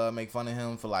motherfuckers make fun of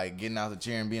him for like getting out the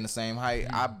chair and being the same height.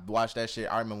 I watched that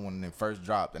shit. I remember when it first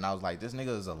dropped, and I was like, this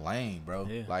nigga is a lame, bro.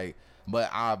 Yeah. Like,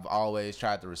 but I've always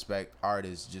tried to respect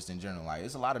artists just in general. Like,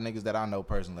 it's a lot of niggas that I know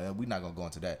personally. We're not gonna go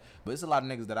into that, but it's a lot of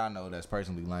niggas that I know that's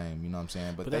personally lame. You know what I'm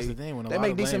saying? But that's the thing. When they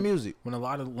make decent music. When a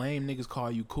lot of lame niggas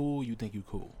call you cool, you think you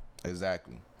cool.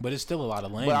 Exactly. But it's still a lot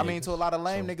of lame. But I mean, to a lot of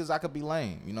lame niggas, I could be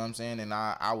lame. You know what I'm saying? And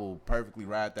I will perfectly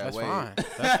ride that way.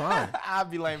 That's fine. I'll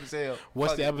be lame as hell.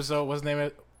 What's the episode? What's the name of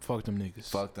it? Fuck them niggas.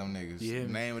 Fuck them niggas. Yeah, the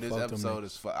name of this episode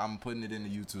is I'm putting it in the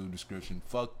YouTube description.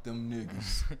 Fuck them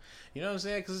niggas. You know what I'm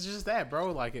saying? Because it's just that,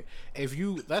 bro. Like, if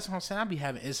you, that's what I'm saying. I be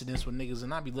having incidents with niggas,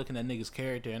 and I be looking at niggas'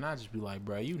 character, and I just be like,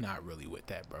 bro, you not really with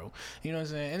that, bro. You know what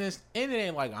I'm saying? And it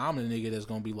ain't like I'm the nigga that's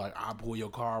gonna be like, I'll pull your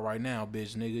car right now,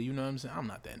 bitch, nigga. You know what I'm saying? I'm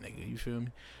not that nigga. You feel me?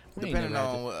 Depending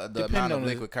on the amount of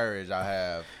liquid courage I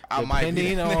have, I might be.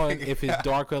 Depending on if it's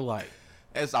dark or light.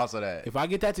 It's also that. If I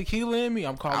get that tequila in me,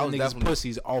 I'm calling niggas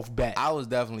pussies off bat. I was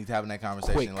definitely having that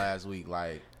conversation last week.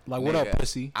 Like what up,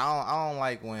 pussy? I don't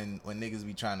like when niggas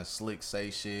be trying to slick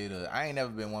say shit. I ain't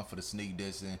never been one for the sneak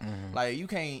dissing. Like you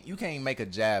can't make a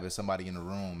jab at somebody in the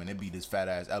room and it be this fat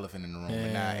ass elephant in the room,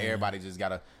 and now everybody just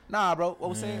gotta bro.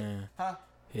 What was saying? Huh?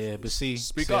 Yeah, but see,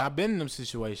 I've been in them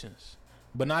situations,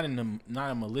 but not in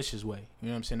a malicious way. You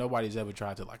know what I'm saying? Nobody's ever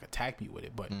tried to like attack me with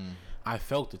it, but I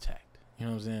felt attacked. You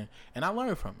know what I'm saying? And I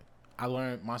learned from it. I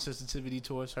learned my sensitivity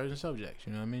towards certain subjects.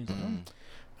 You know what I mean? Like,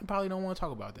 I probably don't want to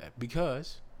talk about that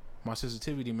because my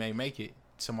sensitivity may make it.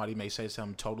 Somebody may say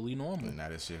something totally normal. And now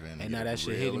that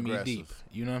shit hitting me deep.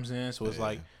 You know what I'm saying? So it's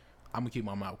like, I'm going to keep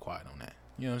my mouth quiet on that.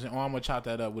 You know what I'm saying? Or I'm going to chop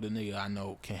that up with a nigga I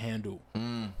know can handle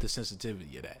the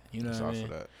sensitivity of that. You know what I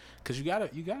mean? Because you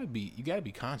gotta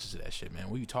be conscious of that shit, man.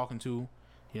 Who you talking to?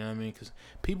 You know what I mean? Because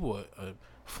people are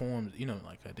formed, you know,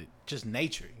 like just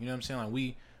nature. You know what I'm saying?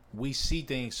 Like we see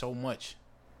things so much,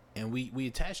 and we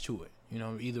attach to it. You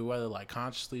know, either whether like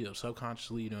consciously or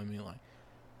subconsciously. You know what I mean?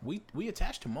 Like we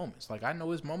attach to moments. Like I know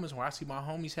there's moments where I see my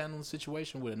homies handling a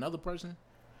situation with another person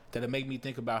that'll make me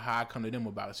think about how I come to them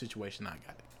about a situation I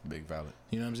got. Big valid.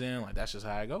 You know what I'm saying? Like that's just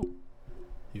how I go.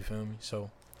 You feel me? So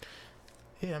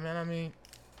yeah, man. I mean,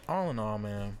 all in all,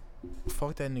 man,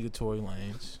 fuck that nigga Tory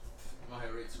Lanez.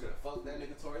 Fuck that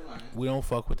nigga Tory Lanez. We don't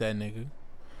fuck with that nigga.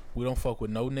 We don't fuck with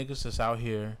no niggas that's out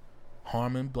here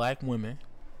harming black women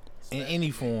in any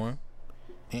form,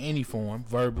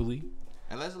 verbally.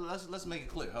 And let's make it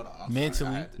clear. Hold on.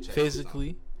 Mentally,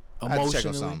 physically,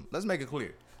 emotionally. Let's make it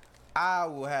clear. I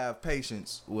will have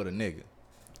patience with a nigga.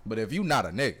 But if you not a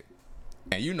nigga,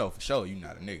 and you know for sure you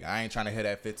not a nigga, I ain't trying to hit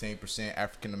that 15%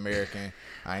 African American.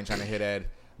 I ain't trying to hit that.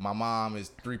 My mom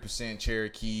is 3%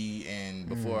 Cherokee, and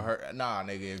before her, nah,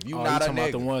 nigga. If you not you a talking nigga,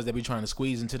 about the ones that be trying to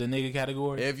squeeze into the nigga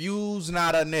category. if you's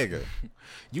not a nigga,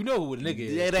 you know who a nigga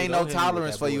is. it ain't no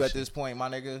tolerance for you at this point, my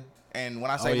nigga. And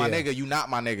when I say my nigga, you not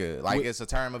my nigga. Like it's a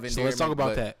term of endearment. So let's talk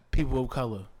about that. People of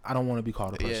color. I don't want to be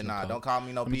called a person. Yeah, nah, of color. don't call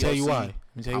me no. Let me tell you why.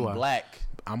 I'm black.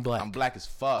 I'm black. I'm black as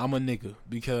fuck. I'm a nigga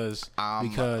because a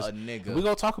nigga. We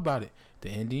gonna talk about it. The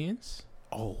Indians.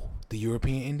 The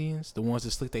European Indians, the ones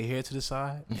that slick their hair to the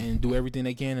side and do everything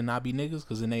they can and not be niggas,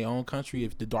 because in their own country,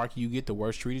 if the darker you get, the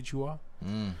worse treated you are.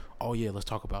 Oh yeah, let's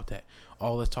talk about that.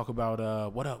 Let's talk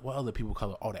about what other people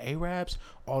color? The Arabs,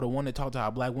 the one that talk to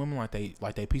our black women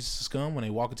like they pieces of scum when they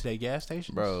walk into their gas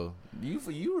stations. Bro,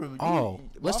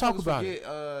 let's talk about it.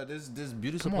 This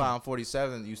beauty supply on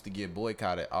 47 used to get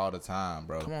boycotted all the time,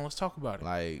 bro. Come on, let's talk about it.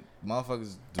 Like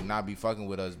motherfuckers do not be fucking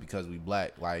with us because we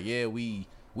black. Like yeah,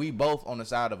 we both on the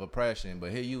side of oppression,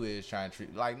 but here you is trying to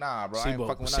treat like nah, bro. I ain't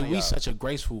fucking with none of y'all.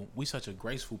 We such a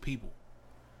graceful people,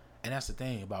 and that's the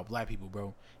thing about black people,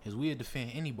 bro. Is we'll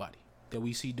defend anybody that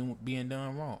we see being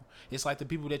done wrong. It's like the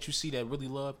people that you see that really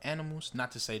love animals.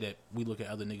 Not to say that we look at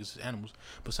other niggas as animals,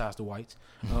 besides the whites.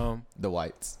 The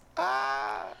whites.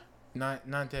 Not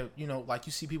that like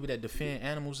you see people that defend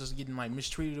animals that's getting like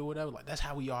mistreated or whatever. Like that's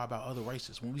how we are about other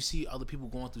races. When we see other people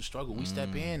going through struggle, we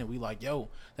step in and we like, yo,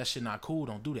 that shit not cool.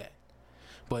 Don't do that.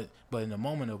 But in the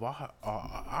moment of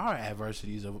our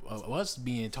adversities of us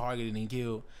being targeted and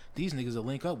killed, these niggas will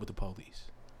link up with the police.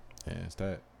 Yeah, it's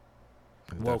that.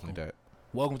 It's Welcome. that.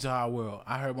 Welcome to our world.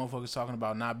 I heard motherfuckers talking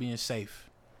about not being safe,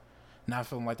 not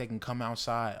feeling like they can come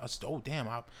outside. Damn,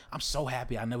 I'm so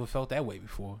happy I never felt that way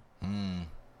before.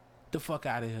 The fuck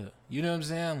out of here. You know what I'm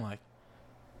saying? Like,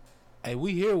 hey,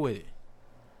 we here with it.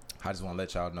 I just want to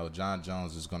let y'all know John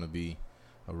Jones is going to be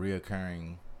a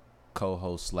reoccurring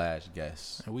co-host /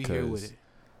 guest. And we here with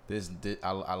it.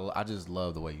 I just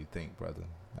love the way you think, brother.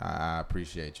 I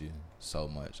appreciate you so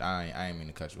much. I ain't mean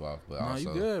to cut you off, but no,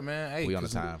 also you good, man. Hey, we on the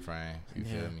time frame. You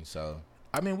feel me? So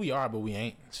I mean, we are, but we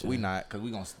ain't. So. We not, cause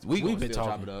we gonna still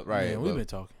chop it up, right? Yeah, we've been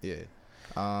talking.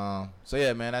 Yeah. So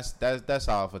yeah, man, that's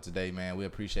all for today, man. We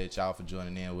appreciate y'all for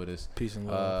joining in with us. Peace and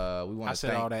love. I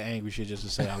said all that angry shit just to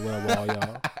say I love all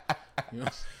y'all. You know?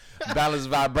 Balanced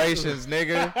vibrations,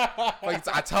 nigga.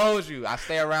 I told you, I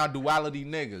stay around duality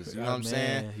niggas. You know what I'm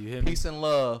saying? You hear me? Peace and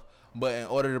love. But in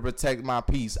order to protect my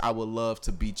peace, I would love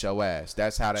to beat your ass.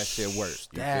 That's how that shit works.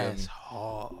 That's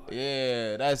hard.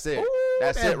 Yeah, that's it. Ooh,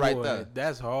 that's it right boy, there.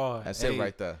 That's hard. That's it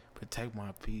right there. Protect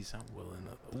my peace. I'm willing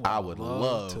to. I would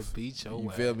love to beat your ass. You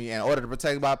feel me? In order to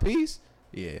protect my peace,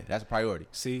 yeah, that's a priority.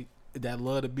 See, that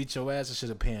love to beat your ass, I should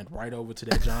have panned right over to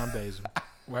that John Basil.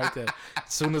 Right there.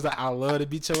 As soon as I love to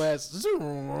beat your ass,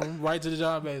 zoom, right to the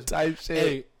John Basil. Type shit.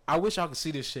 Hey, I wish y'all could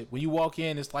see this shit. When you walk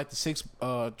in, it's like the 6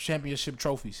 championship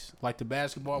trophies, like the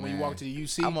basketball. Man. When you walk to the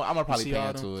UC, I'm gonna probably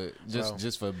pan to it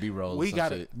just for B-roll. We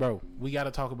got it, bro. We got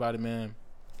to talk about it, man.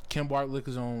 Kim Bark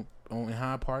Liquors on in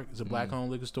Hyde Park. It's a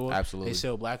black-owned liquor store. Absolutely, they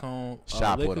sell black-owned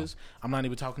liquors. I'm not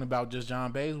even talking about just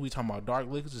John Basil. We talking about dark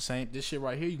liquors. The same. This shit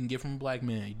right here, you can get from a black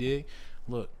man. You dig?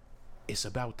 Look, it's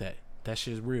about that. That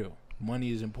shit's real.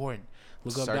 Money is important.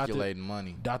 Look up circulating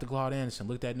money. Dr. Claude Anderson.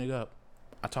 Look that nigga up.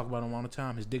 I talk about him all the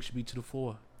time. His dick should be to the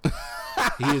floor.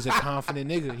 He is a confident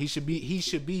nigga. He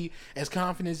should be as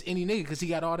confident as any nigga because he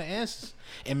got all the answers.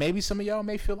 And maybe some of y'all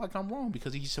may feel like I'm wrong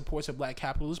because he supports a black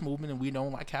capitalist movement and we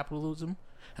don't like capitalism.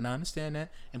 And I understand that.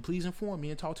 And please inform me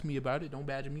and talk to me about it. Don't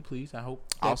badger me, please. I hope.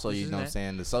 Also, you know what I'm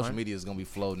saying? The social media is going to be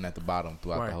floating at the bottom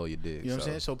throughout the whole you dig. You know what I'm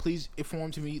saying? So please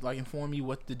inform me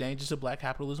what the dangers of black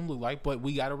capitalism look like. But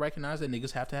we got to recognize that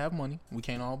niggas have to have money. We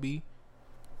can't all be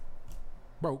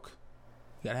broke.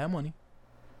 We got to have money.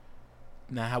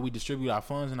 Now, how we distribute our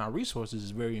funds and our resources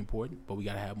is very important, but we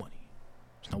got to have money.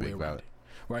 There's no way around it.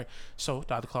 Right? So,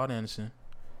 Dr. Claude Anderson,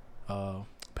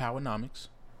 Powernomics,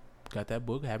 got that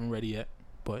book. Haven't read it yet,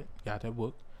 but got that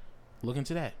book. Look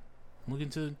into that. Look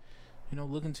into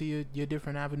your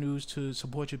different avenues to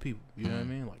support your people. You know what I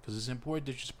mean? Like, because it's important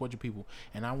that you support your people.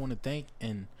 And I want to thank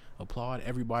and applaud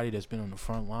everybody that's been on the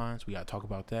front lines. We got to talk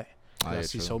about that. I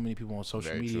see so many people on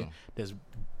social media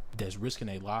that's risking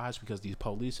their lives because these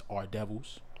police are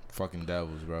devils. Fucking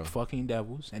devils, bro. Fucking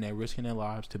devils. And they're risking their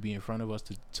lives to be in front of us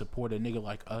to support a nigga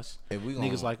like us.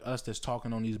 Niggas like us that's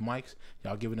talking on these mics.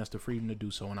 Y'all giving us the freedom to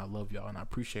do so. And I love y'all. And I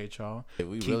appreciate y'all. If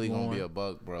we really going to be a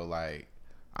buck, bro, like,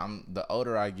 the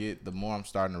older I get, the more I'm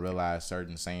starting to realize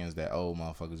certain sayings that old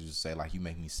motherfuckers used to say, like, you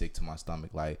make me sick to my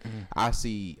stomach. Like, I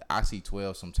see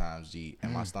 12 sometimes, G,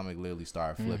 and my stomach literally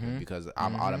start flipping because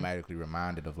I'm automatically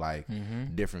reminded of, like,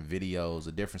 different videos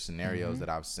or different scenarios that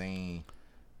I've seen.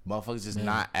 Motherfuckers just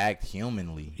not act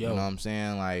humanly. You know what I'm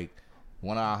saying? Like,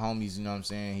 one of our homies, you know what I'm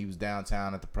saying, he was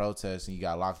downtown at the protest and he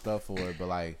got locked up for it, but,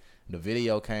 like, the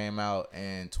video came out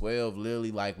and 12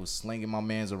 literally, like, was slinging my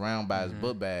mans around by his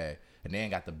book bag. And they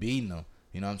ain't got to beating them,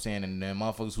 you know what I'm saying? And then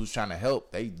motherfuckers who's trying to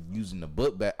help, they using the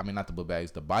book bag, I mean not the book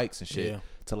bags, the bikes and shit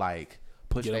to like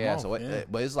push their ass away. Yeah.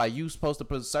 But it's like you supposed to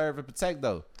preserve and protect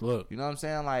though. Look, you know what I'm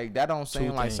saying? Like that don't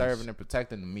seem like serving and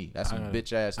protecting to me. That's some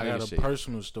bitch ass nigga shit. I got a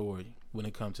personal story when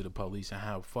it comes to the police and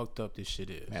how fucked up this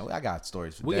shit is. Man, I got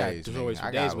stories for days.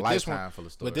 I got a lifetime full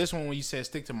of stories. But this one, when you said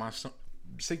stick to my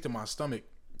stomach,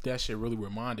 that shit really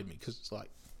reminded me because it's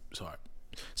like, sorry.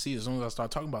 See, as soon as I start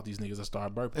talking about these niggas, I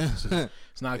start burping.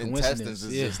 It's not a coincidence.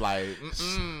 It's just like,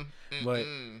 but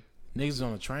niggas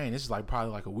on the train. This is like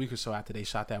probably like a week or so after they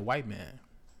shot that white man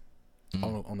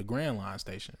on the Grand Line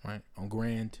station, right? On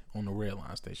the Red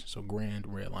Line station. So Grand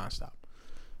Red Line stop.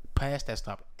 Past that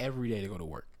stop every day to go to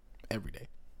work. Every day,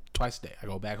 twice a day. I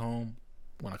go back home.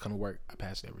 When I come to work, I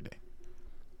pass it every day.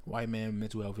 White man with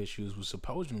mental health issues was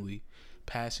supposedly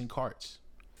passing carts.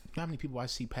 You know how many people I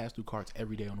see pass through carts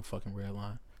every day on the fucking Red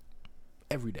Line?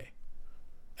 Every day,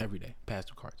 pass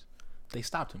through carts. They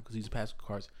stopped him because he's passing through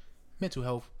carts. Mental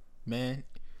health, man.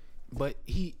 But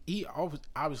he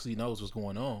obviously knows what's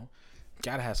going on.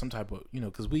 Gotta have some type of,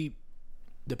 because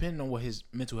depending on what his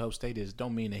mental health state is,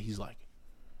 don't mean that he's like,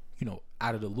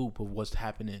 out of the loop of what's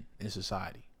happening in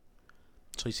society.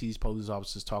 So you see these police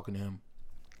officers talking to him,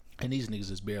 and these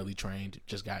niggas is barely trained,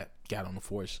 just got on the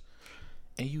force.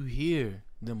 And you hear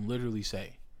them literally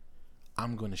say,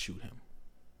 I'm going to shoot him.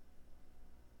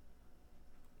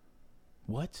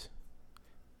 What?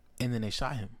 And then they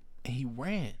shot him. And he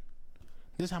ran.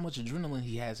 This is how much adrenaline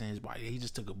he has in his body. He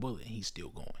just took a bullet and he's still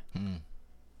going.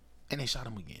 And they shot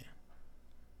him again.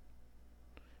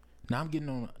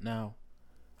 Now,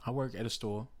 I work at a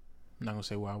store. I'm not going to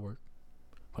say where I work.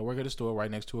 I work at a store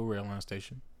right next to a rail line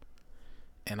station.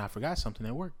 And I forgot something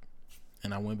at work.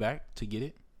 And I went back to get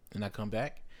it. And I come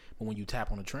back. But when you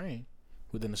tap on a train,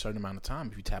 within a certain amount of time,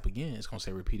 if you tap again, it's going to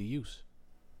say repeated use.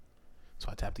 So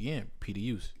I tapped again, repeated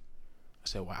use. I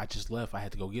said, well, I just left. I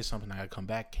had to go get something. I got to come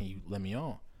back. Can you let me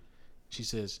on?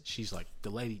 She's like, the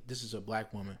lady, this is a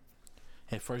black woman.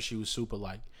 At first, she was super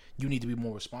like, you need to be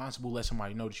more responsible. Let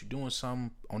somebody know that you're doing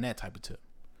something on that type of tip.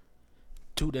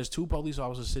 There's two police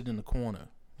officers sitting in the corner,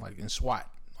 like in SWAT,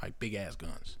 like big ass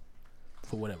guns,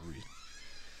 for whatever reason.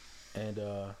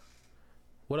 And,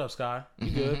 what up, Sky?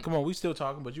 You good? Come on, we still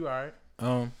talking, but you all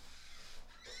right.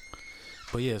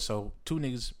 But yeah, so two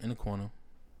niggas in the corner,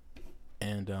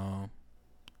 and on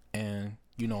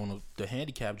the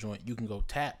handicap joint, you can go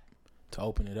tap to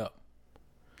open it up.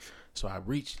 So I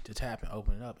reached to tap and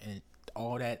open it up, and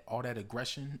all that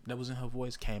aggression that was in her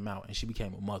voice came out, and she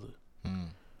became a mother.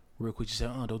 Real quick, she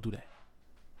said, "Don't do that."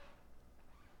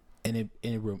 And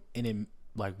it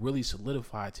like really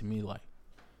solidified to me, like,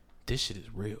 this shit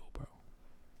is real, bro.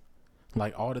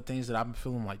 Like, all the things that I've been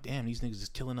feeling, like, damn, these niggas is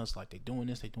killing us, like, they doing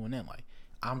this, they doing that. Like,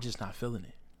 I'm just not feeling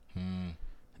it.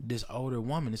 This older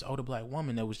black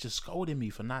woman that was just scolding me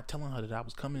for not telling her that I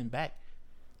was coming back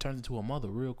turned into a mother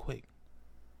real quick.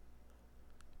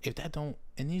 If that don't,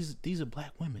 and these are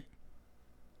black women,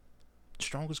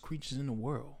 strongest creatures in the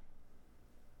world.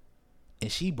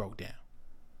 And she broke down.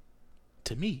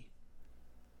 To me.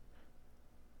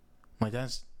 Like,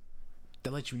 that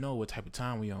lets you know what type of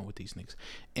time we on with these niggas.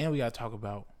 And we gotta talk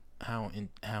about how in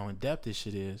depth this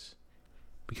shit is,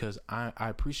 because I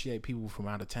appreciate people from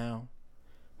out of town,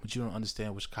 but you don't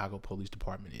understand what Chicago Police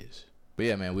Department is. But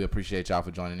yeah, man, we appreciate y'all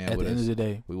for joining in with us. At the end of the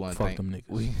day, we want to thank them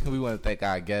niggas. We want to thank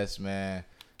our guests, man.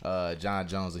 John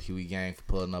Jones of Huey Gang for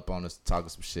pulling up on us, talking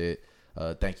some shit.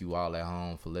 Thank you all at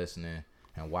home for listening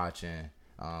and watching.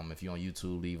 If you're on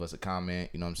YouTube, leave us a comment,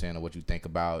 you know what I'm saying, or what you think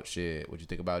about shit, what you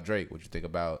think about Drake, what you think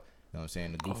about, you know what I'm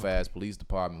saying, the goof ass police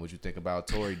department, what you think about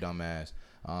Tory dumbass,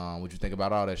 what you think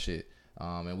about all that shit.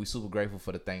 And we super grateful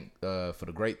for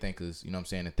the great thinkers, you know what I'm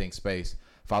saying, in Think Space.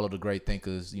 Follow the great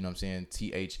thinkers, you know what I'm saying,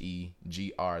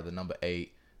 THEGR, the number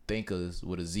 8, thinkers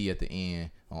with a Z at the end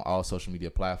on all social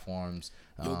media platforms.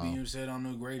 Yo, BM said I'm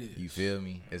the greatest. You feel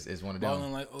me? It's one of them.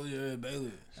 Balling like, oh yeah,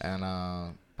 Bayless. And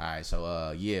all right,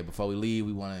 so yeah, before we leave,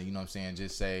 we want to, you know what I'm saying,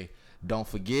 just say, don't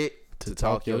forget to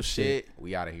talk your shit.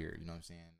 We out of here, you know what I'm saying.